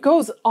 it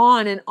goes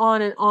on and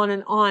on and on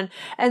and on.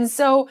 And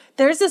so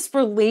there's this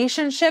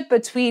relationship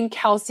between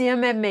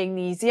calcium and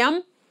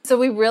magnesium. So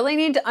we really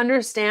need to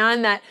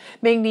understand that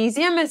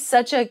magnesium is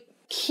such a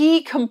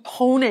key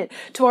component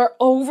to our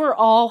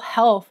overall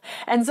health.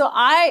 And so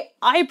I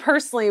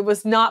personally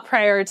was not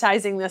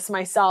prioritizing this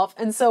myself.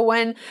 And so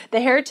when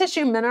the hair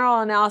tissue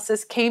mineral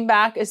analysis came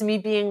back as me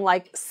being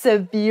like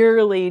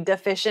severely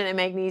deficient in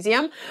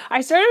magnesium,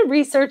 I started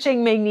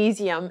researching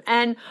magnesium.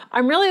 And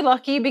I'm really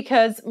lucky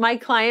because my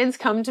clients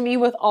come to me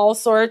with all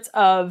sorts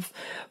of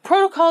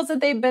protocols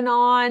that they've been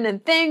on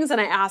and things. And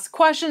I ask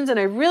questions and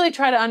I really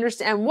try to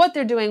understand what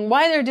they're doing,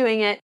 why they're doing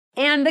it.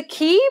 And the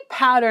key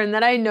pattern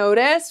that I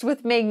noticed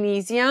with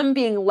magnesium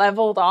being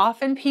leveled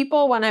off in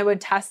people when I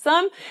would test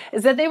them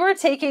is that they were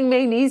taking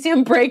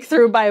magnesium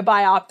breakthrough by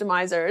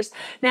Bioptimizers.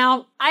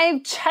 Now,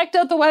 I checked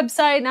out the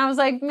website and I was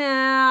like,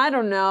 nah, I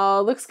don't know.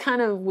 It looks kind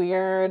of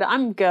weird.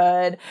 I'm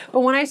good.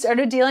 But when I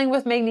started dealing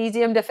with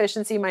magnesium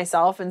deficiency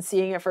myself and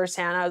seeing it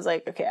firsthand, I was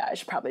like, okay, I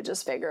should probably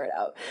just figure it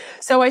out.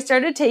 So I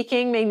started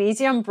taking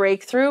magnesium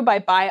breakthrough by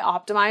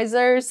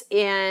Bioptimizers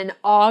in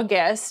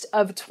August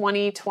of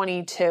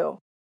 2022.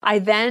 I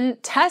then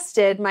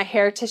tested my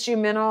hair tissue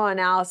mineral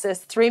analysis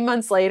 3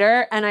 months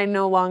later, and I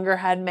no longer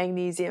had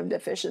magnesium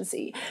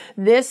deficiency.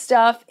 This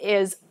stuff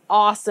is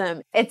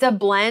awesome. It's a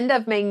blend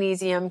of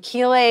magnesium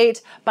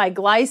chelate,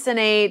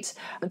 biglycinate.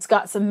 It's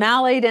got some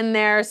malate in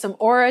there, some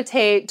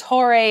orotate,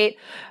 taurate,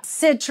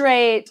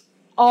 citrate,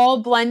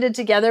 all blended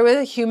together with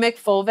a humic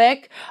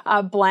fulvic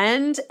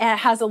blend. It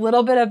has a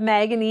little bit of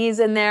manganese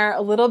in there,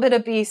 a little bit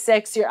of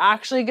B6. You're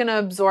actually going to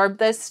absorb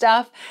this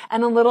stuff.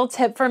 And a little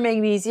tip for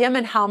magnesium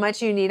and how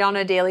much you need on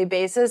a daily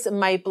basis, it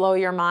might blow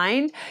your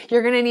mind.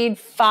 You're going to need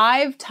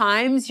 5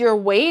 times your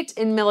weight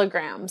in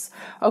milligrams.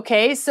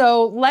 Okay,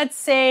 so let's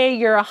say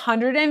you're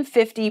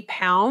 150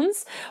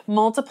 pounds,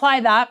 multiply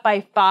that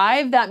by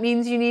 5. That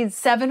means you need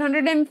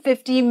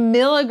 750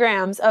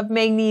 milligrams of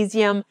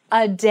magnesium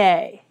a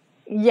day.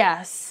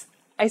 Yes,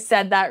 I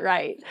said that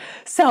right.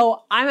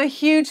 So I'm a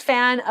huge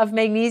fan of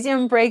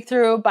Magnesium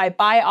Breakthrough by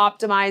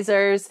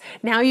Bioptimizers.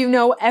 Now you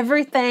know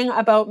everything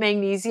about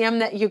magnesium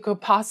that you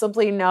could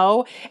possibly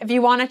know. If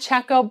you want to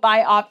check out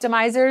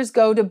Bioptimizers,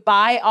 go to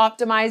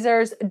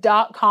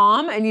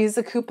bioptimizers.com and use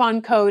the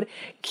coupon code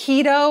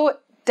KETO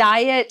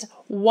Diet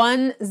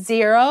 10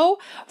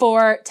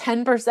 for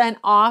 10%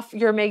 off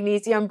your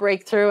Magnesium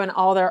Breakthrough and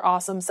all their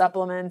awesome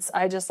supplements.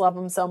 I just love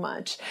them so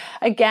much.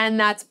 Again,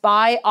 that's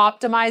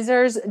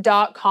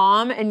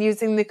bioptimizers.com and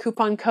using the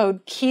coupon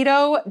code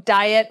KETO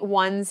Diet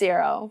 10.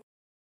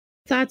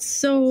 That's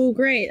so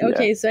great.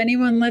 Okay, so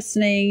anyone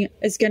listening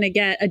is going to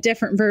get a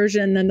different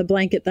version than the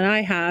blanket that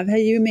I have. Have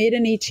you made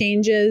any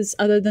changes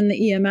other than the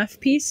EMF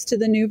piece to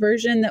the new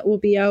version that will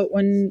be out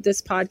when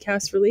this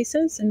podcast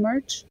releases in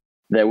March?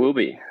 There will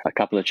be a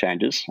couple of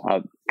changes.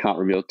 I can't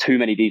reveal too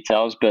many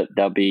details, but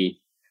there'll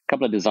be a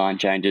couple of design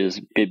changes,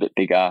 a bit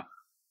bigger, a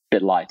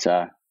bit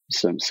lighter,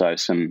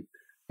 just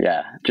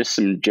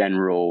some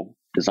general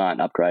design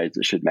upgrades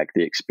that should make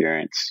the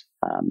experience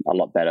a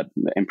lot better,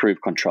 improve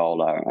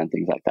controller and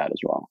things like that as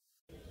well.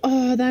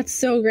 Oh, that's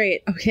so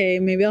great. Okay,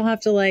 maybe I'll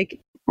have to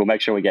we'll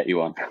make sure we get you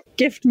one.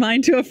 Gift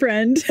mine to a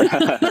friend.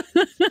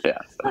 Yeah.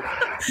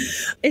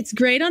 It's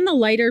great on the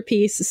lighter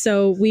piece.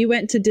 So we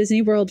went to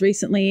Disney World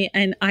recently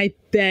and I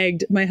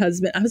begged my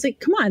husband. I was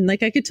like, come on, I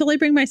could totally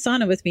bring my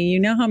sauna with me. You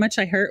know how much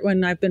I hurt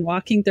when I've been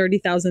walking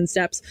 30,000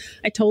 steps.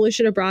 I totally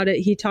should have brought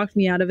it. He talked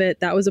me out of it.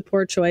 That was a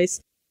poor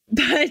choice.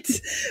 But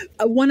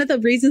one of the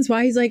reasons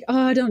why he's like,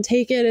 oh, don't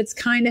take it. It's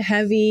kind of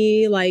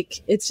heavy.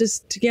 It's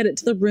just to get it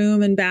to the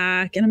room and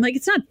back. And I'm like,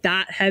 it's not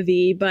that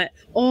heavy, but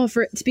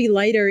for it to be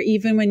lighter,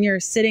 even when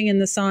you're sitting in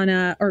the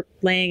sauna or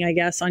laying, I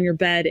guess, on your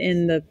bed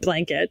in the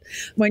blanket,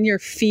 when your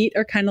feet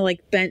are kind of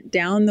bent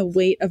down, the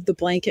weight of the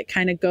blanket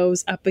kind of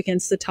goes up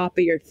against the top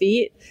of your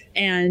feet.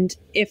 And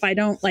if I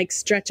don't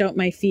stretch out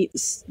my feet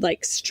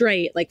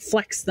straight,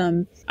 flex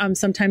them,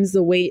 sometimes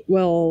the weight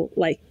will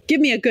give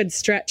me a good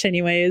stretch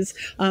anyways.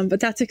 But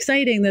that's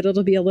exciting that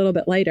it'll be a little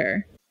bit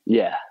lighter.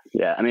 Yeah.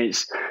 I mean,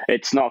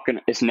 it's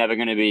never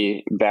going to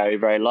be very,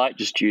 very light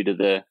just due to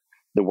the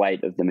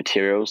weight of the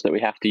materials that we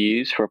have to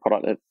use for a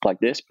product like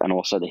this, and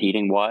also the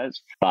heating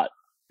wires. But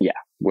yeah,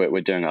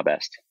 we're doing our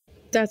best.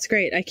 That's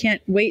great. I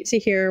can't wait to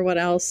hear what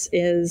else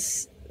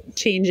is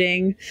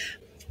changing.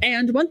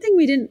 And one thing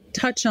we didn't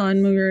touch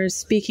on when we were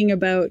speaking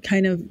about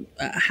kind of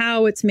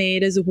how it's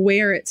made is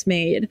where it's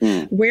made.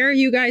 Where are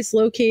you guys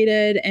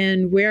located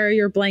and where are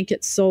your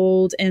blankets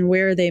sold and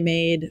where are they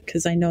made?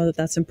 Because I know that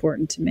that's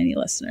important to many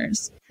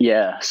listeners.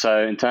 Yeah.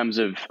 So in terms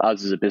of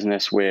us as a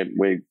business,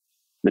 the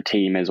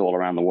team is all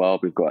around the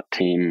world. We've got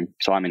team.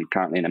 So I'm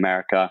currently in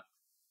America,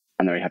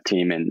 and then we have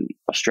team in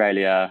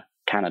Australia,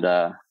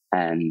 Canada,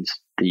 and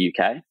the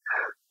UK.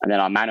 And then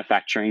our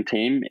manufacturing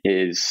team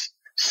is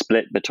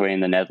split between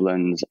the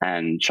Netherlands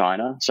and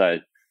China. So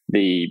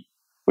we've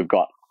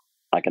got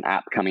an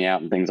app coming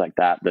out and things like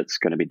that that's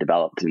going to be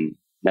developed in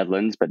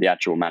Netherlands, but the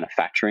actual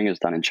manufacturing is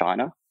done in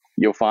China.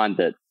 You'll find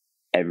that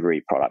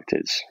every product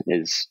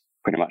is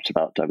pretty much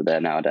developed over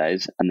there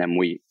nowadays. And then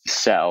we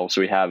sell.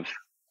 So we have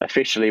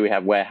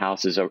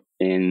warehouses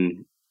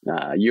in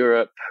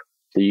Europe,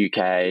 the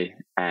UK,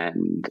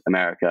 and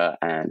America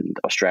and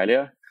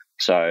Australia.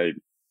 So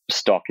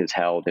stock is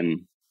held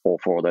in all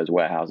four of those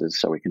warehouses,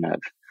 so we can have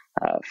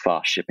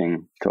fast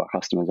shipping to our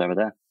customers over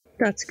there.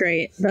 That's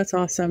great. That's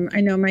awesome.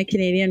 I know my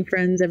Canadian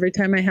friends, every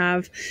time I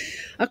have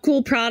a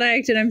cool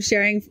product and I'm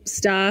sharing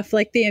stuff,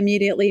 they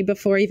immediately,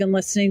 before even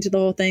listening to the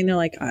whole thing, they're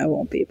like, I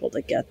won't be able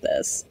to get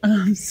this.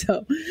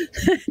 So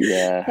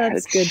yeah,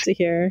 that's good to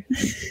hear.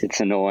 It's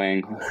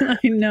annoying.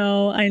 I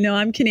know.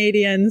 I'm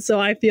Canadian, so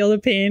I feel the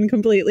pain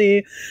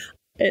completely.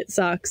 It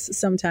sucks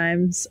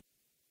sometimes.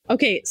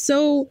 Okay,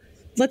 so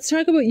let's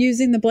talk about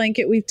using the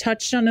blanket. We've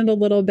touched on it a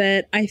little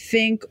bit. I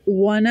think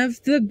one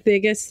of the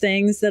biggest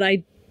things that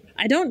I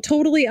don't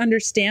totally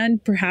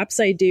understand, perhaps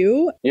I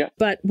do,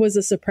 but was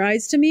a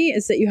surprise to me,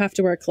 is that you have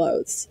to wear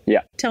clothes.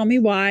 Yeah. Tell me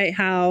why,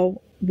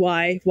 how,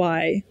 why?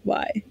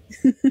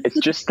 It's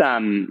just,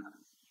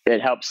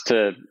 it helps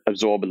to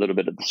absorb a little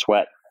bit of the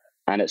sweat,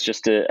 and it's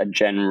just a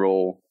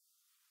general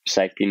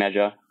safety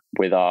measure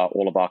with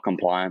all of our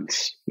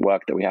compliance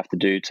work that we have to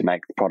do to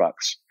make the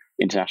products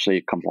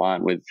internationally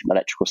compliant with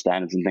electrical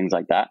standards and things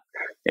like that.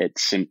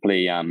 It's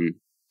simply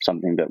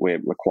something that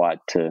we're required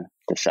to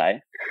say.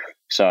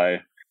 So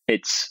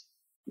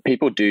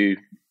people do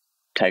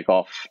take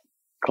off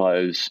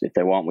clothes if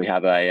they want. We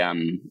have a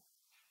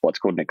what's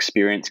called an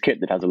experience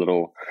kit that has a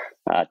little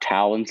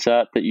towel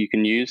insert that you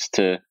can use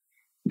to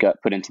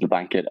put into the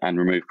blanket and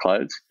remove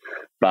clothes.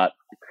 But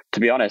to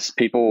be honest,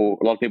 a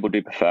lot of people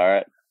do prefer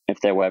it if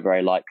they wear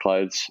very light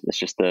clothes. It's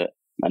just a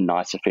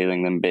nicer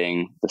feeling than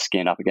being the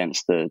skin up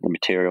against the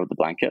material of the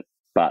blanket.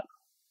 But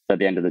at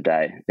the end of the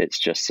day, it's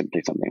just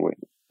simply something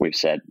we've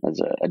said as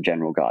a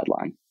general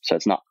guideline. So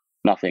it's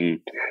nothing,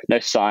 no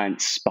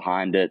science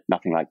behind it,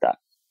 nothing like that.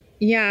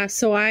 Yeah,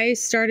 so I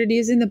started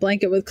using the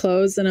blanket with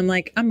clothes and I'm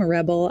like, I'm a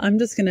rebel. I'm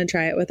just going to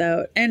try it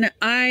without. And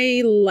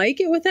I like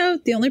it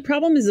without. The only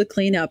problem is the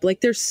cleanup. Like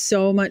there's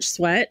so much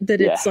sweat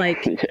that it's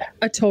like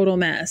a total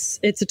mess.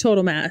 It's a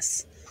total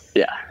mess.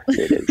 Yeah,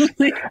 it is.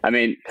 Like, I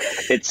mean,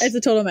 it's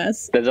a total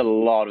mess. There's a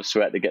lot of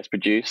sweat that gets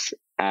produced,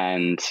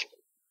 and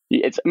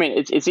it's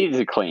easy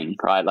to clean,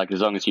 right? Like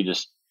as long as you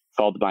just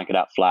fold the blanket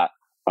out flat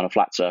on a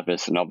flat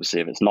surface, and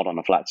obviously if it's not on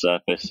a flat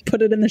surface,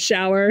 put it in the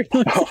shower.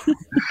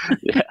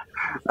 Yeah.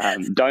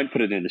 Don't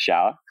put it in the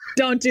shower.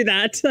 Don't do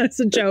that. That's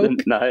a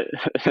joke. No.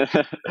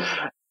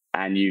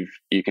 And you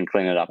can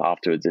clean it up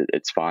afterwards.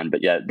 It's fine.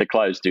 But yeah, the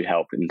clothes do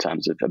help in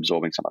terms of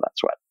absorbing some of that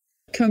sweat.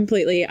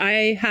 Completely.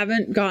 I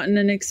haven't gotten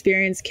an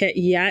experience kit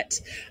yet.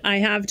 I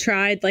have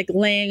tried like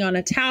laying on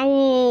a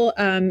towel.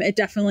 It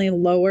definitely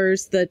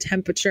lowers the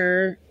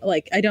temperature.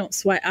 Like I don't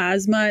sweat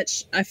as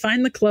much. I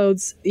find the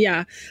clothes.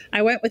 Yeah.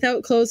 I went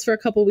without clothes for a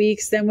couple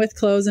weeks, then with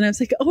clothes. And I was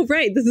like, oh,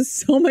 right. This is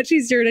so much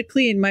easier to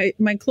clean.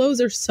 My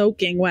clothes are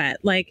soaking wet.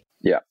 Like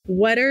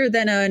wetter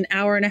than an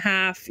hour and a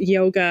half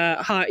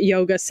hot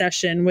yoga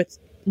session with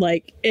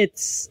like,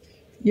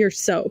 you're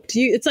soaked.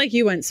 It's like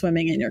you went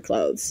swimming in your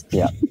clothes.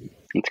 Yeah.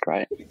 It's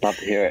great. Love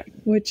to hear it.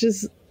 Which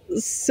is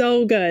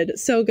so good.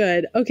 So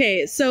good.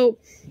 Okay. So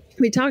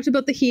we talked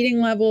about the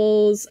heating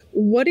levels.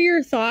 What are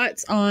your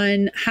thoughts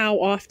on how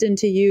often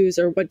to use,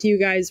 or what do you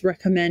guys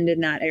recommend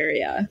in that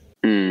area?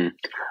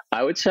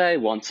 I would say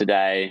once a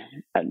day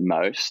at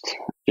most,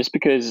 just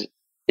because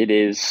it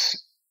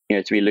is,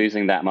 to be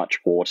losing that much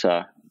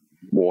water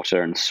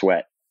and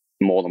sweat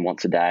more than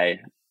once a day,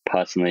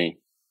 personally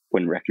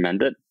wouldn't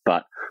recommend it.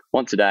 But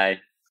once a day,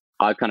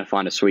 I kind of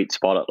find a sweet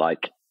spot at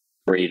like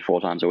 3 to 4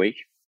 times a week,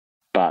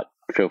 but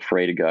feel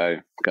free to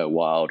go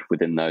wild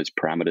within those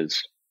parameters,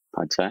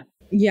 I'd say.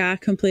 Yeah,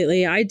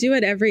 completely. I do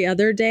it every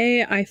other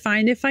day. I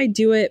find if I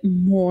do it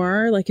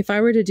more, like if I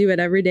were to do it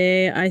every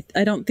day,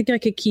 I don't think I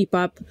could keep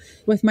up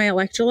with my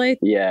electrolytes.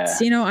 Yeah.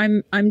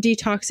 I'm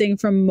detoxing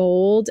from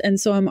mold, and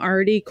so I'm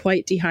already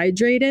quite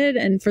dehydrated.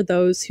 And for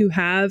those who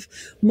have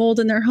mold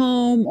in their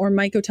home or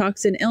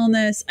mycotoxin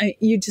illness,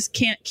 you just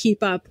can't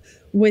keep up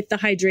with the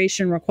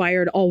hydration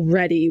required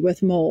already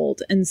with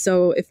mold. And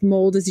so if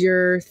mold is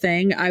your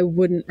thing, I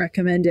wouldn't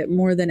recommend it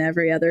more than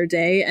every other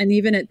day. And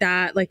even at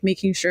that, like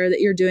making sure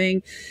that you're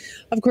doing,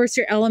 of course,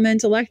 your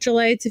element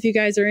electrolytes, if you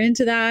guys are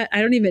into that.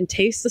 I don't even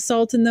taste the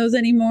salt in those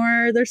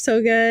anymore. They're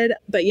so good.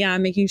 But yeah,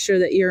 making sure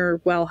that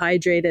you're well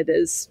hydrated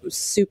is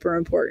super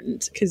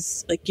important,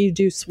 because like you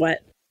do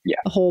sweat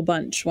a whole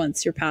bunch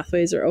once your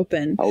pathways are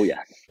open. Oh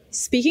yeah.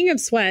 Speaking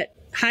of sweat,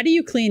 how do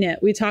you clean it?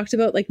 We talked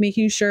about like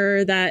making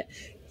sure that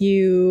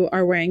you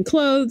are wearing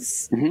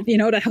clothes,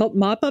 to help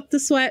mop up the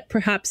sweat,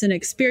 perhaps an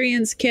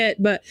experience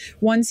kit. But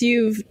once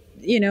you've,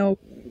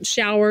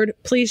 showered,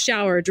 please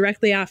shower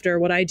directly after.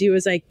 What I do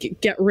is I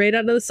get right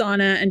out of the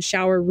sauna and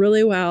shower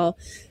really well.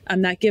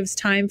 That gives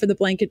time for the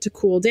blanket to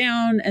cool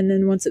down. And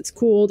then once it's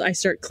cooled, I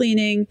start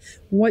cleaning.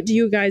 What do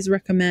you guys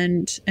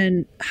recommend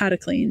and how to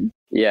clean?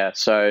 Yeah,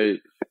 so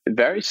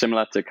very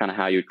similar to kind of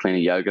how you would clean a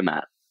yoga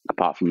mat,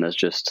 apart from there's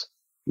just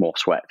more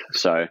sweat.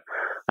 So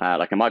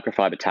like a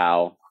microfiber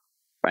towel,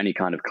 or any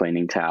kind of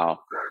cleaning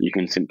towel, you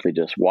can simply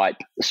just wipe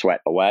the sweat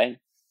away.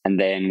 And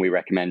then we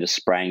recommend just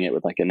spraying it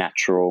with like a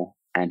natural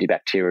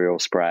antibacterial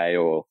spray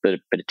or a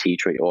bit of tea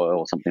tree oil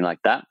or something like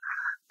that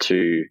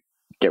to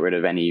get rid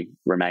of any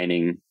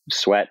remaining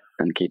sweat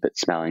and keep it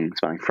smelling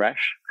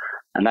fresh.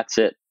 And that's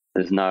it.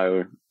 There's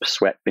no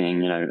sweat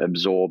being,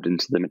 absorbed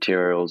into the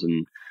materials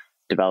and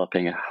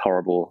developing a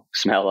horrible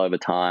smell over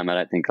time. I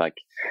don't think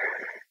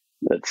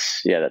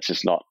that's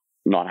just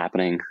not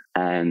happening.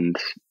 And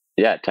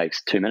yeah, it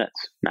takes 2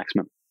 minutes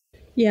maximum.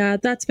 Yeah,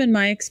 that's been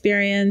my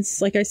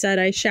experience. Like I said,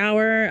 I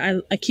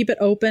shower, I keep it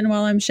open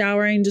while I'm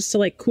showering just to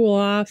like cool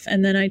off.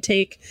 And then I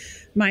take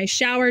my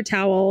shower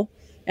towel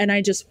and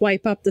I just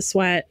wipe up the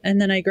sweat. And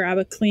then I grab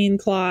a clean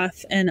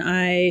cloth and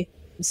I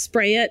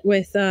spray it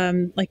with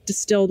like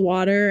distilled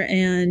water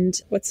and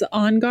what's the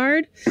On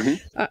Guard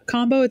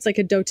combo. It's like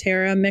a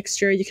doTERRA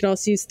mixture. You could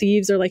also use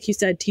thieves or, like you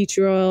said, tea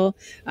tree oil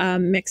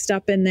mixed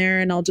up in there,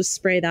 and I'll just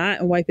spray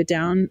that and wipe it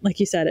down. Like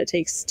you said, it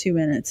takes 2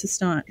 minutes.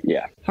 It's not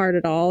hard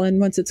at all. And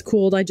once it's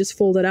cooled, I just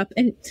fold it up.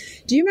 And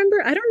do you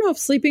remember, I don't know if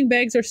sleeping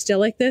bags are still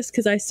like this,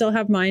 because I still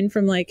have mine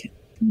from like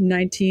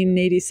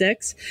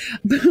 1986,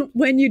 but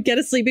when you'd get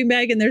a sleeping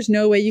bag and there's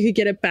no way you could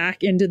get it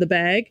back into the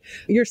bag,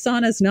 your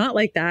sauna's not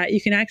like that. You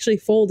can actually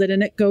fold it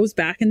and it goes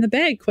back in the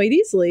bag quite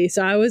easily.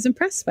 So I was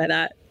impressed by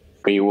that.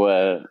 We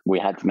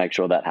had to make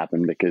sure that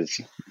happened,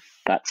 because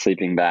that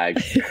sleeping bag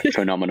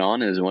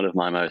phenomenon is one of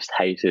my most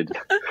hated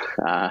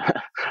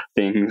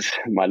things,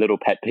 my little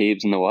pet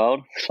peeves in the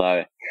world.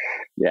 So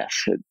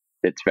yes,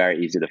 it's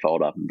very easy to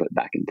fold up and put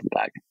back into the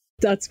bag.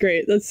 That's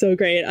great. That's so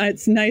great.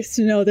 It's nice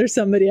to know there's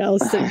somebody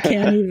else that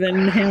can't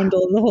even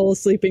handle the whole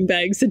sleeping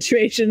bag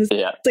situation.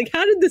 Yeah. It's like,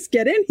 how did this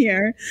get in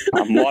here?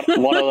 One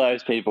of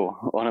those people.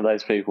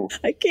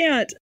 I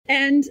can't.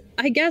 And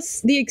I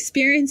guess the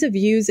experience of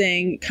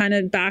using, kind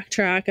of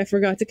backtrack, I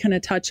forgot to kind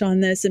of touch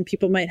on this, and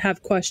people might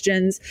have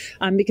questions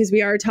because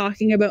we are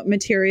talking about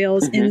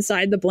materials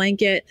inside the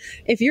blanket.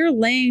 If you're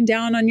laying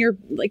down on your,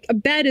 like, a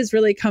bed is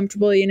really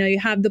comfortable, you know, you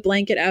have the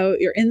blanket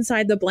out, you're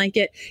inside the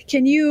blanket.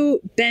 Can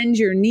you bend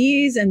your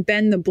knees and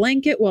bend the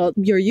blanket while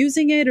you're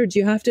using it, or do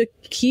you have to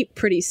keep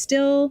pretty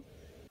still?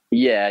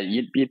 Yeah,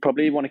 you'd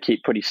probably want to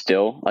keep pretty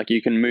still. Like,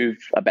 you can move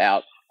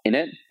about in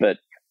it, but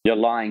you're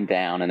lying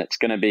down, and it's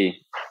going to be,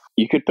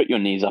 you could put your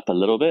knees up a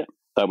little bit,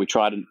 but we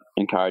try to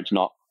encourage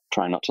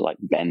trying not to like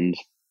bend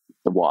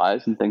the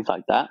wires and things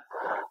like that.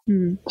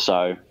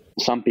 So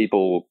some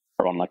people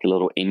are on like a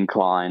little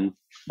incline,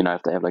 you know,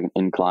 if they have like an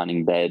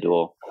inclining bed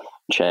or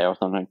chair or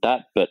something like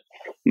that. But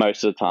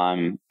most of the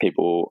time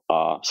people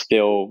are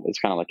still, it's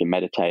kind of like a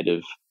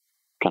meditative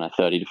kind of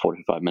 30 to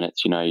 45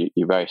 minutes, you know,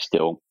 you're very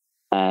still.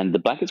 And the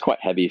blanket's quite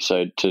heavy,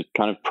 so to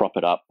kind of prop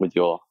it up with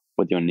your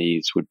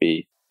knees would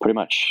be pretty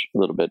much a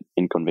little bit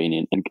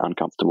inconvenient and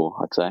uncomfortable,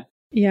 I'd say.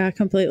 Yeah,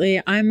 completely.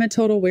 I'm a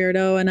total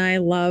weirdo and I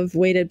love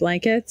weighted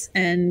blankets.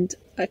 And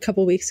a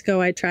couple weeks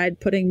ago, I tried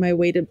putting my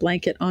weighted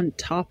blanket on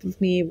top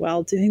of me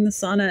while doing the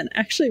sauna and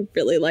actually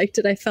really liked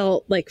it. I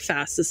felt like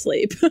fast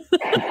asleep.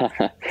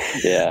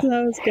 Yeah. So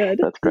that was good.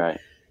 That's great.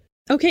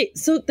 Okay,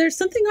 so there's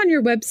something on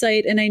your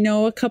website, and I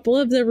know a couple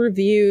of the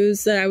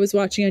reviews that I was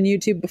watching on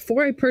YouTube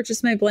before I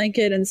purchased my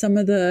blanket and some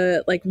of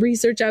the like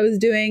research I was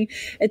doing,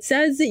 it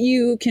says that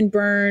you can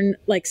burn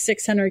like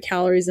 600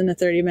 calories in a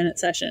 30-minute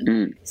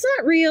session. Is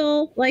that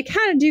real? Like,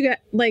 how did you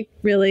get, like,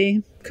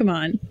 really? Come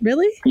on,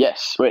 really?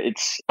 Yes, well,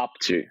 it's up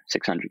to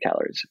 600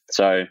 calories.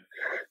 So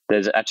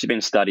there's actually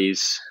been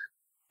studies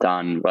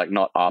done, like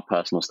not our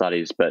personal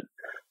studies, but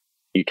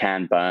you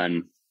can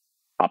burn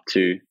up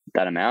to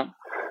that amount.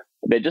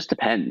 But it just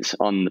depends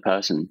on the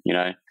person, you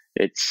know.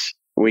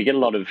 We get a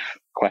lot of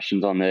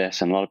questions on this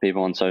and a lot of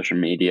people on social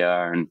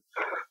media and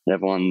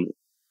everyone,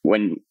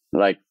 when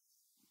like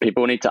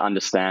people need to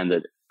understand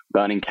that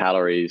burning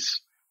calories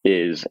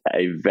is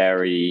a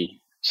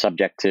very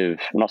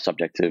not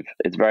subjective,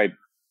 it's a very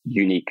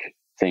unique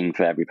thing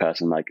for every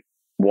person. Like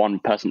one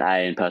person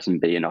A and person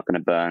B are not going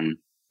to burn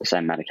the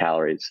same amount of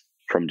calories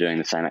from doing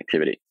the same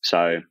activity.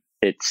 So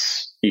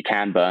you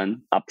can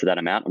burn up to that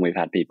amount, and we've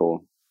had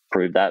people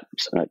prove that,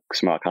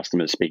 some of our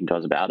customers speaking to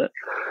us about it,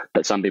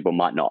 but some people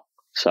might not.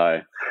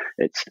 So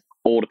it's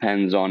all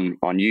depends on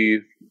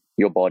you,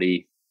 your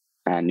body,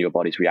 and your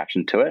body's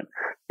reaction to it.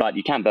 But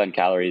you can burn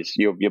calories.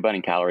 You're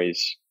burning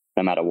calories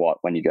no matter what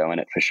when you go in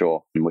it, for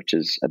sure, which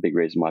is a big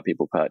reason why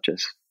people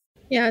purchase.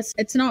 Yes,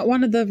 it's not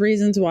one of the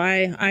reasons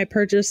why I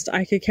purchased.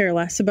 I could care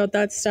less about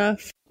that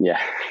stuff. Yeah.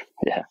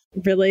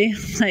 Really?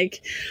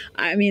 Like,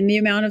 I mean, the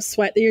amount of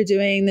sweat that you're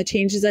doing, the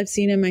changes I've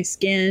seen in my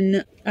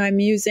skin. I'm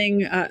using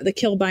the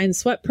Kill, Bind,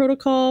 Sweat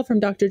protocol from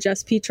Dr.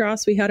 Jess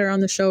Petros. We had her on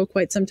the show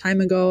quite some time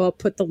ago. I'll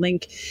put the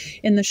link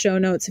in the show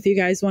notes if you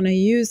guys want to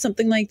use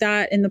something like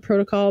that in the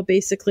protocol.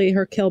 Basically,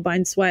 her Kill,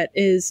 Bind, Sweat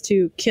is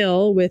to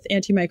kill with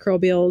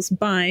antimicrobials,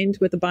 bind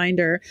with a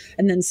binder,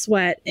 and then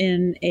sweat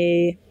in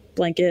a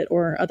blanket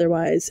or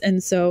otherwise.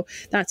 And so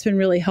that's been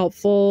really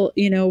helpful,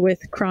 you know,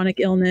 with chronic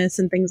illness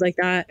and things like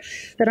that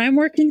I'm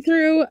working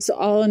through. So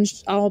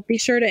I'll be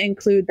sure to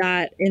include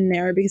that in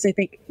there, because I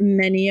think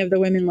many of the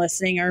women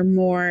listening are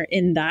more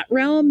in that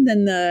realm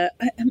than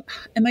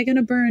am I going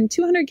to burn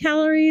 200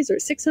 calories or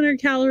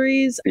 600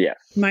 calories? Yeah.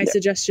 My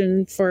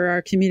suggestion for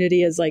our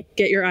community is like,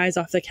 get your eyes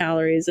off the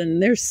calories.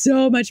 And there's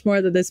so much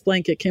more that this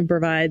blanket can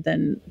provide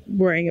than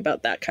worrying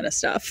about that kind of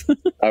stuff.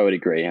 I would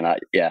agree. And I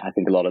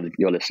think a lot of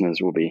your listeners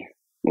will be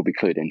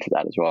clued into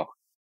that as well.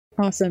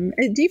 Awesome.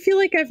 Do you feel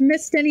like I've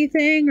missed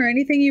anything or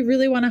anything you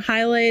really want to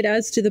highlight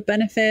as to the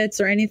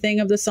benefits or anything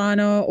of the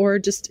sauna? Or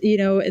just, you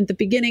know, at the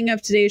beginning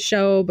of today's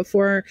show,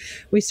 before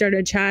we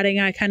started chatting,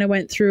 I kind of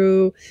went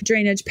through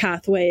drainage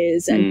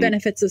pathways and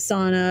benefits of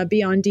sauna,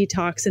 beyond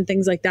detox and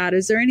things like that.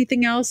 Is there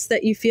anything else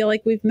that you feel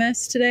like we've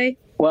missed today?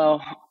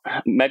 Well,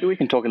 maybe we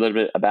can talk a little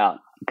bit about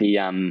the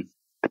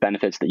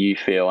benefits that you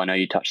feel. I know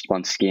you touched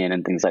upon skin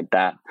and things like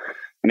that.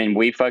 I mean,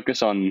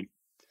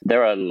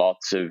 there are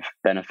lots of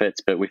benefits,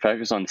 but we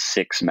focus on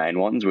 6 main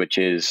ones, which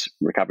is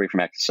recovery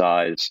from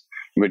exercise,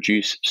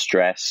 reduce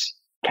stress,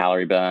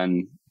 calorie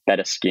burn,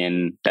 better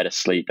skin, better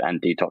sleep, and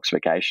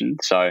detoxification.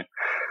 So,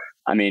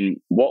 I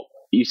mean, what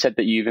you said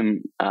that you've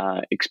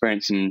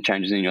experienced some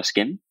changes in your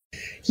skin?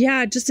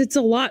 Yeah, it's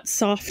a lot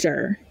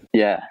softer.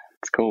 Yeah,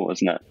 it's cool,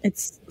 isn't it?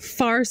 It's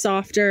far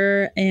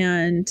softer,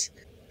 and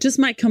just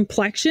my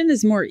complexion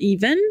is more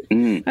even,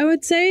 I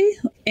would say.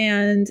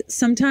 And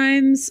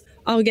sometimes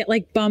I'll get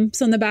like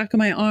bumps on the back of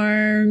my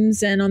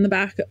arms and on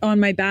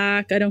my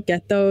back. I don't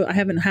get those. I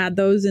haven't had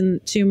those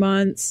in 2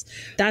 months.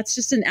 That's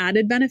just an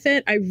added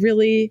benefit. I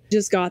really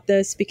just got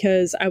this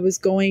because I was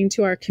going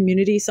to our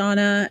community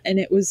sauna and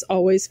it was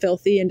always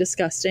filthy and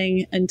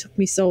disgusting, and took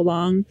me so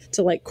long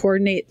to like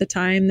coordinate the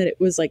time that it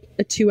was like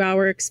a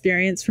 2-hour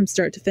experience from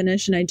start to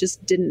finish, and I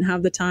just didn't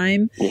have the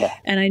time. Yeah.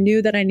 And I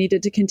knew that I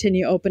needed to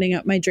continue opening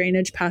up my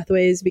drainage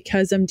pathways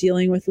because I'm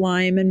dealing with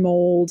Lyme and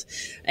mold.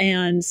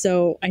 And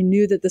so I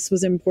knew that this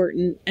was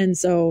important. And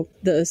so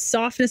the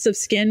softness of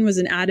skin was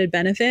an added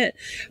benefit.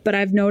 But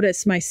I've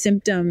noticed my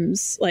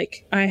symptoms,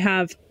 like I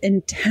have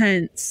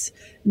intense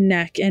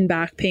neck and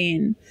back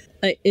pain.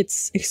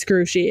 It's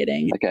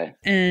excruciating. Okay.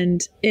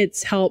 And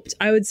it's helped.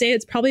 I would say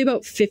it's probably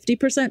about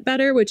 50%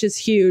 better, which is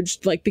huge.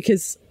 Like,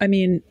 because I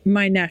mean,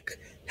 my neck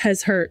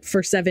has hurt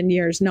for 7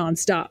 years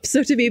nonstop.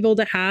 So to be able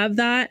to have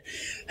that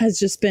has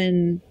just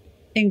been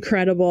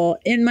incredible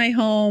in my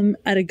home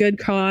at a good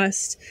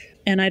cost.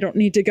 And I don't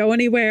need to go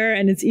anywhere,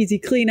 and it's easy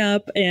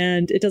cleanup,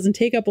 and it doesn't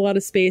take up a lot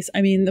of space.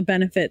 I mean, the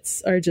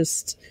benefits are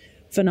just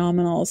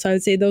phenomenal. So I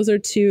would say those are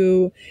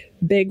two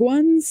big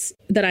ones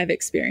that I've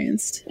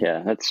experienced.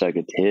 Yeah, that's so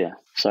good to hear.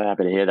 So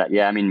happy to hear that.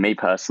 Yeah, I mean, me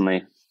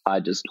personally,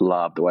 I just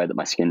love the way that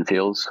my skin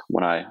feels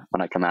when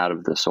I come out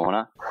of the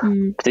sauna,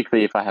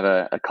 particularly if I have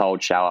a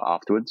cold shower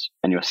afterwards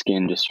and your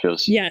skin just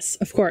feels... Yes,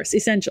 of course.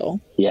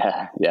 Essential.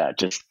 Yeah.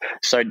 Just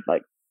so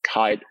like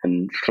tight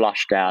and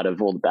flushed out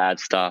of all the bad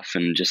stuff,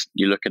 and just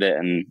you look at it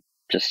and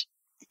just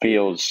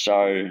feels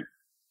so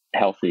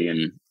healthy,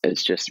 and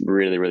it's just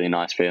really, really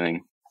nice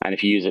feeling. And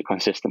if you use it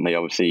consistently,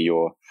 obviously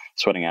you're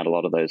sweating out a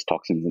lot of those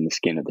toxins in the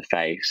skin of the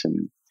face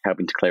and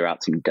helping to clear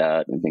out some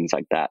dirt and things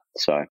like that.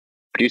 So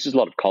produces a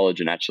lot of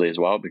collagen actually as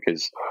well,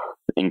 because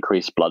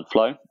increased blood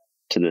flow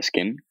to the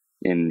skin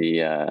in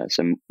the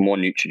some more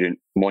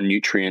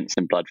nutrients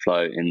and blood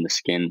flow in the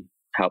skin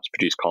helps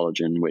produce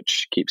collagen,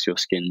 which keeps your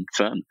skin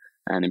firm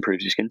and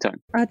improves your skin tone.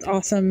 That's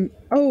awesome.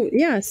 Oh,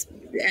 yes.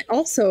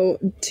 Also,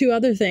 two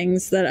other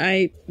things that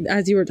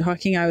as you were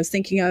talking, I was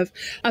thinking of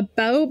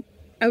about,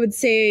 I would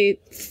say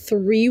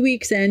 3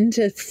 weeks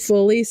into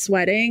fully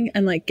sweating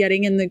and like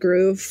getting in the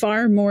groove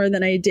far more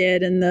than I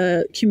did in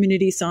the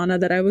community sauna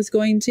that I was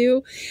going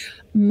to.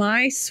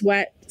 My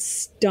sweat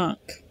stunk.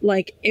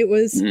 Like it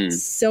was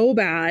so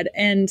bad,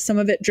 and some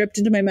of it dripped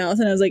into my mouth,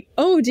 and I was like,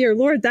 oh dear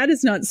Lord, that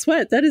is not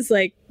sweat. That is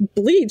like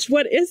bleach.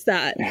 What is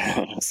that?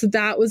 So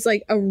that was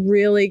like a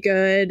really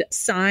good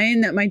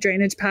sign that my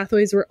drainage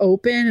pathways were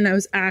open and I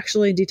was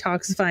actually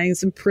detoxifying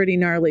some pretty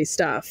gnarly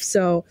stuff.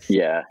 So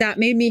yeah, that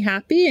made me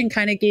happy and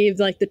kind of gave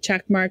like the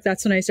check mark.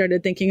 That's when I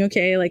started thinking,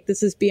 okay, like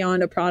this is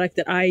beyond a product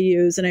that I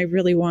use, and I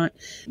really want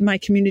my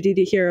community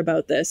to hear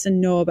about this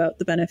and know about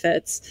the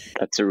benefits.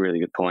 That's a really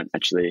good point,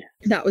 actually.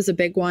 That was a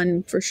big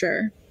one for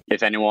sure.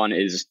 If anyone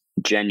is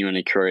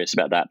genuinely curious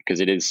about that,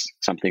 because it is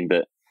something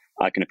that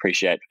I can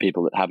appreciate for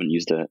people that haven't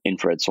used an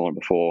infrared sauna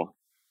before,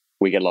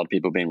 we get a lot of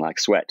people being like,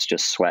 sweat's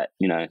just sweat,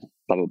 blah,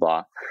 blah,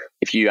 blah.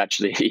 If you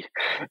actually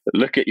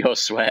look at your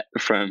sweat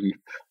from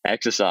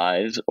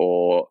exercise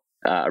or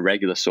a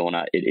regular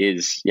sauna, it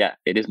is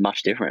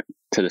much different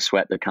to the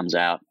sweat that comes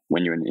out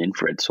when you're in an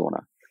infrared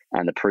sauna.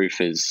 And the proof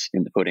is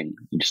in the pudding.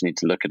 You just need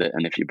to look at it,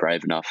 and if you're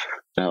brave enough,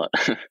 smell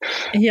it.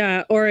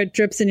 Yeah, or it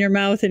drips in your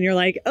mouth and you're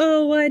like,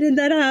 oh, why did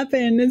that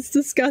happen? It's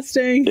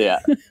disgusting. Yeah.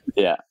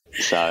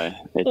 So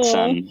it's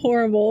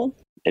horrible.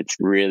 It's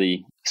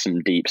really some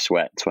deep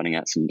sweating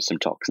out some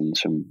toxins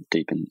from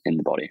deep in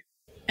the body.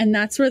 And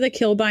that's where the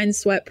Killbind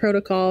sweat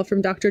protocol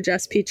from Dr.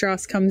 Jess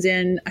Petros comes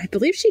in. I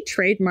believe she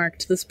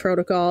trademarked this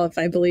protocol, if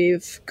I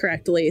believe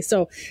correctly.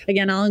 So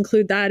again, I'll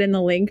include that in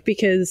the link,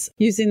 because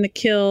using the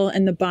Kill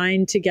and the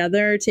Bind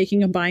together,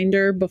 taking a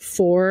binder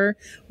before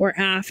or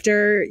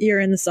after you're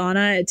in the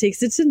sauna, it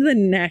takes it to the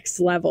next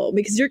level,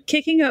 because you're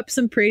kicking up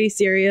some pretty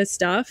serious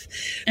stuff.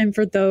 And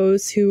for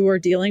those who are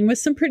dealing with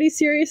some pretty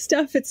serious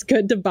stuff, it's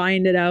good to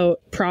bind it out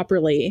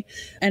properly.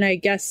 And I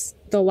guess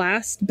the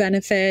last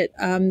benefit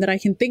that I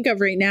can think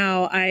of right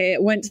now, I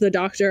went to the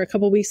doctor a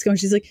couple weeks ago and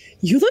she's like,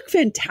 you look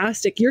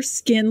fantastic. Your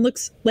skin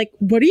looks like,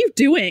 what are you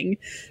doing?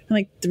 I'm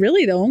like,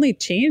 really? The only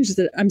change is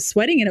that I'm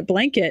sweating in a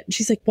blanket. And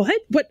she's like, what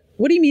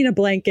do you mean a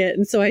blanket?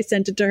 And so I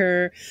sent it to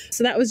her.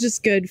 So that was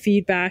just good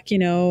feedback,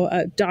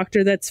 a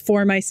doctor that's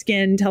for my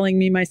skin telling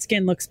me my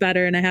skin looks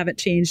better and I haven't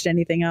changed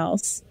anything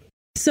else.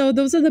 So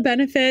those are the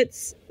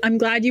benefits. I'm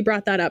glad you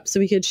brought that up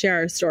so we could share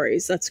our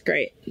stories. That's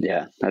great.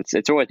 Yeah,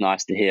 it's always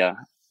nice to hear.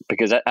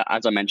 Because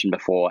as I mentioned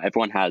before,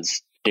 everyone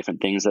has different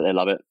things that they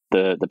love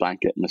the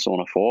blanket and the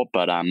sauna for.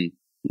 But I'm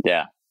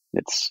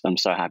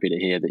so happy to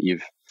hear that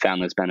you've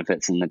found those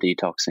benefits in the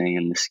detoxing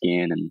and the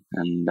skin,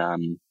 and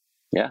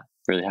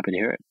really happy to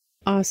hear it.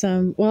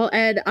 Awesome. Well,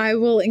 Ed, I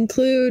will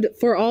include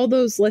for all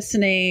those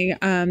listening,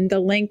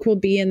 the link will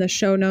be in the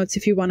show notes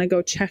if you want to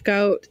go check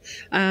out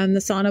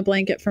the sauna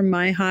blanket from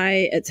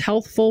MyHigh. It's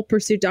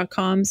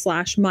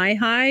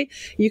healthfulpursuit.com/MyHigh.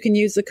 You can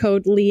use the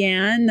code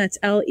Leanne, that's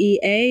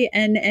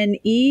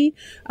LEANNE,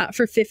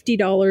 for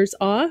 $50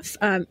 off.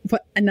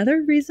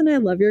 Another reason I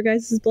love your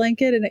guys'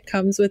 blanket, and it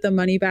comes with a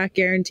money back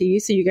guarantee,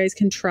 so you guys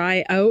can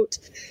try out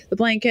the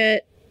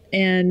blanket.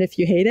 And if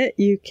you hate it,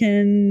 you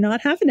can not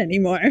have it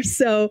anymore.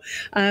 So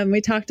we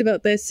talked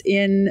about this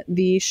in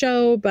the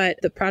show, but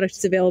the product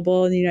is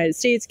available in the United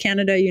States,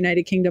 Canada,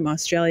 United Kingdom,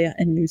 Australia,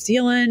 and New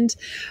Zealand.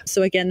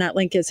 So again, that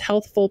link is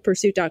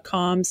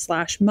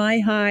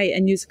healthfulpursuit.com/MyHigh,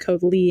 and use the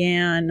code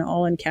Leanne,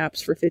 all in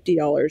caps, for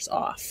 $50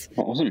 off.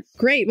 Awesome.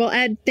 Great. Well,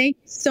 Ed, thank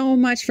you so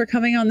much for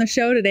coming on the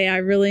show today. I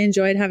really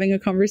enjoyed having a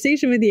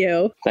conversation with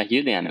you. Thank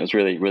you, Leanne. It was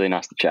really, really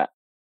nice to chat.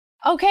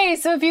 Okay,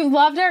 so if you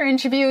loved our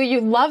interview,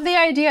 you love the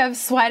idea of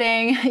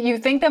sweating, you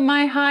think that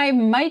MyHigh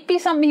might be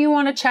something you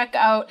want to check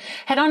out,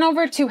 head on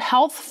over to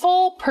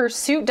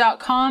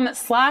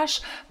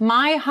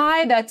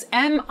healthfulpursuit.com/MyHigh. That's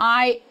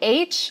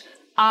MIHIGH.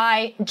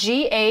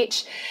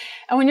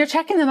 And when you're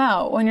checking them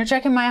out, when you're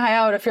checking MyHigh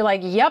out, if you're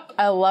like, yep,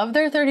 I love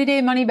their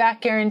 30-day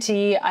money-back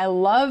guarantee, I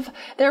love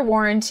their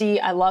warranty,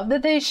 I love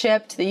that they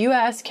ship to the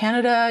US,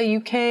 Canada,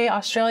 UK,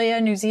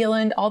 Australia, New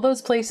Zealand, all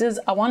those places,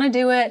 I want to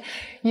do it,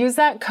 use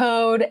that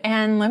code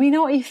and let me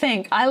know what you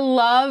think. I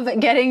love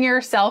getting your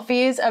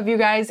selfies of you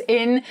guys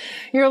in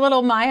your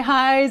little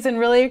MyHighs and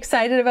really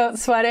excited about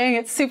sweating.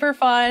 It's super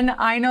fun.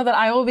 I know that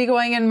I will be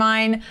going in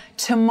mine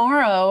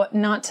tomorrow,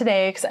 not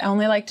today, because I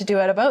only like to do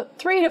it about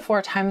 3 to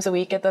 4 times a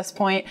week at this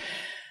point.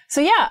 So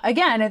yeah,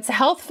 again, it's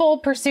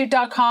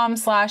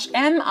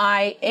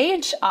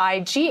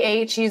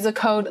healthfulpursuit.com/MIHIGH. Use the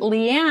code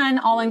Leanne,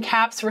 all in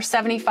caps, for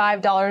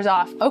 $75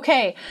 off.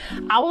 Okay,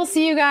 I will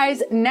see you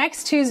guys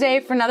next Tuesday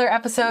for another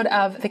episode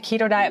of the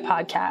Keto Diet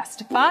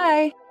Podcast.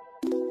 Bye.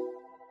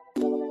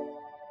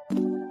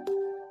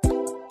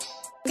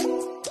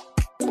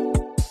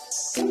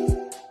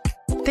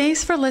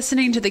 Thanks for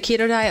listening to the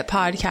Keto Diet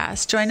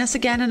Podcast. Join us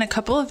again in a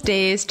couple of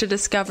days to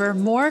discover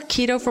more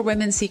Keto for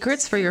Women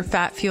secrets for your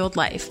fat-fueled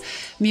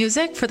life.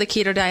 Music for the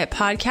Keto Diet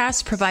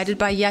Podcast provided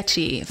by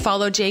Yechi.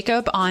 Follow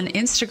Jacob on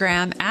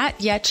Instagram at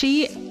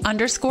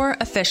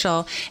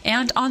Yechi_official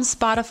and on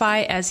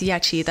Spotify as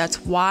Yechi. That's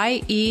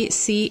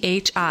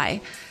YECHI.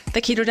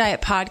 The Keto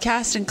Diet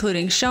Podcast,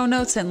 including show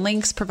notes and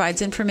links,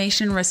 provides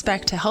information in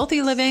respect to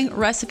healthy living,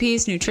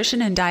 recipes,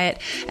 nutrition, and diet,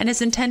 and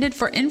is intended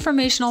for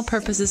informational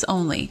purposes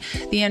only.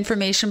 The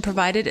information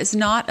provided is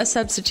not a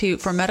substitute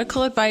for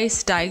medical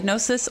advice,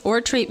 diagnosis, or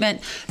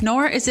treatment,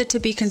 nor is it to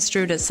be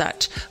construed as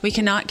such. We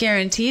cannot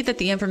guarantee that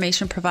the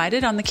information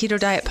provided on the Keto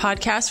Diet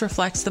Podcast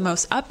reflects the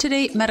most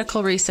up-to-date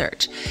medical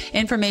research.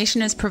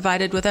 Information is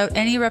provided without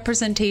any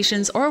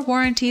representations or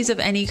warranties of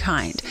any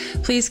kind.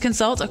 Please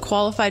consult a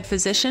qualified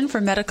physician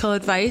for medical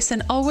advice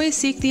and always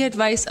seek the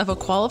advice of a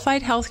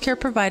qualified healthcare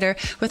provider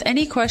with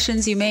any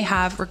questions you may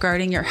have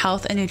regarding your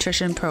health and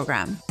nutrition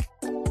program.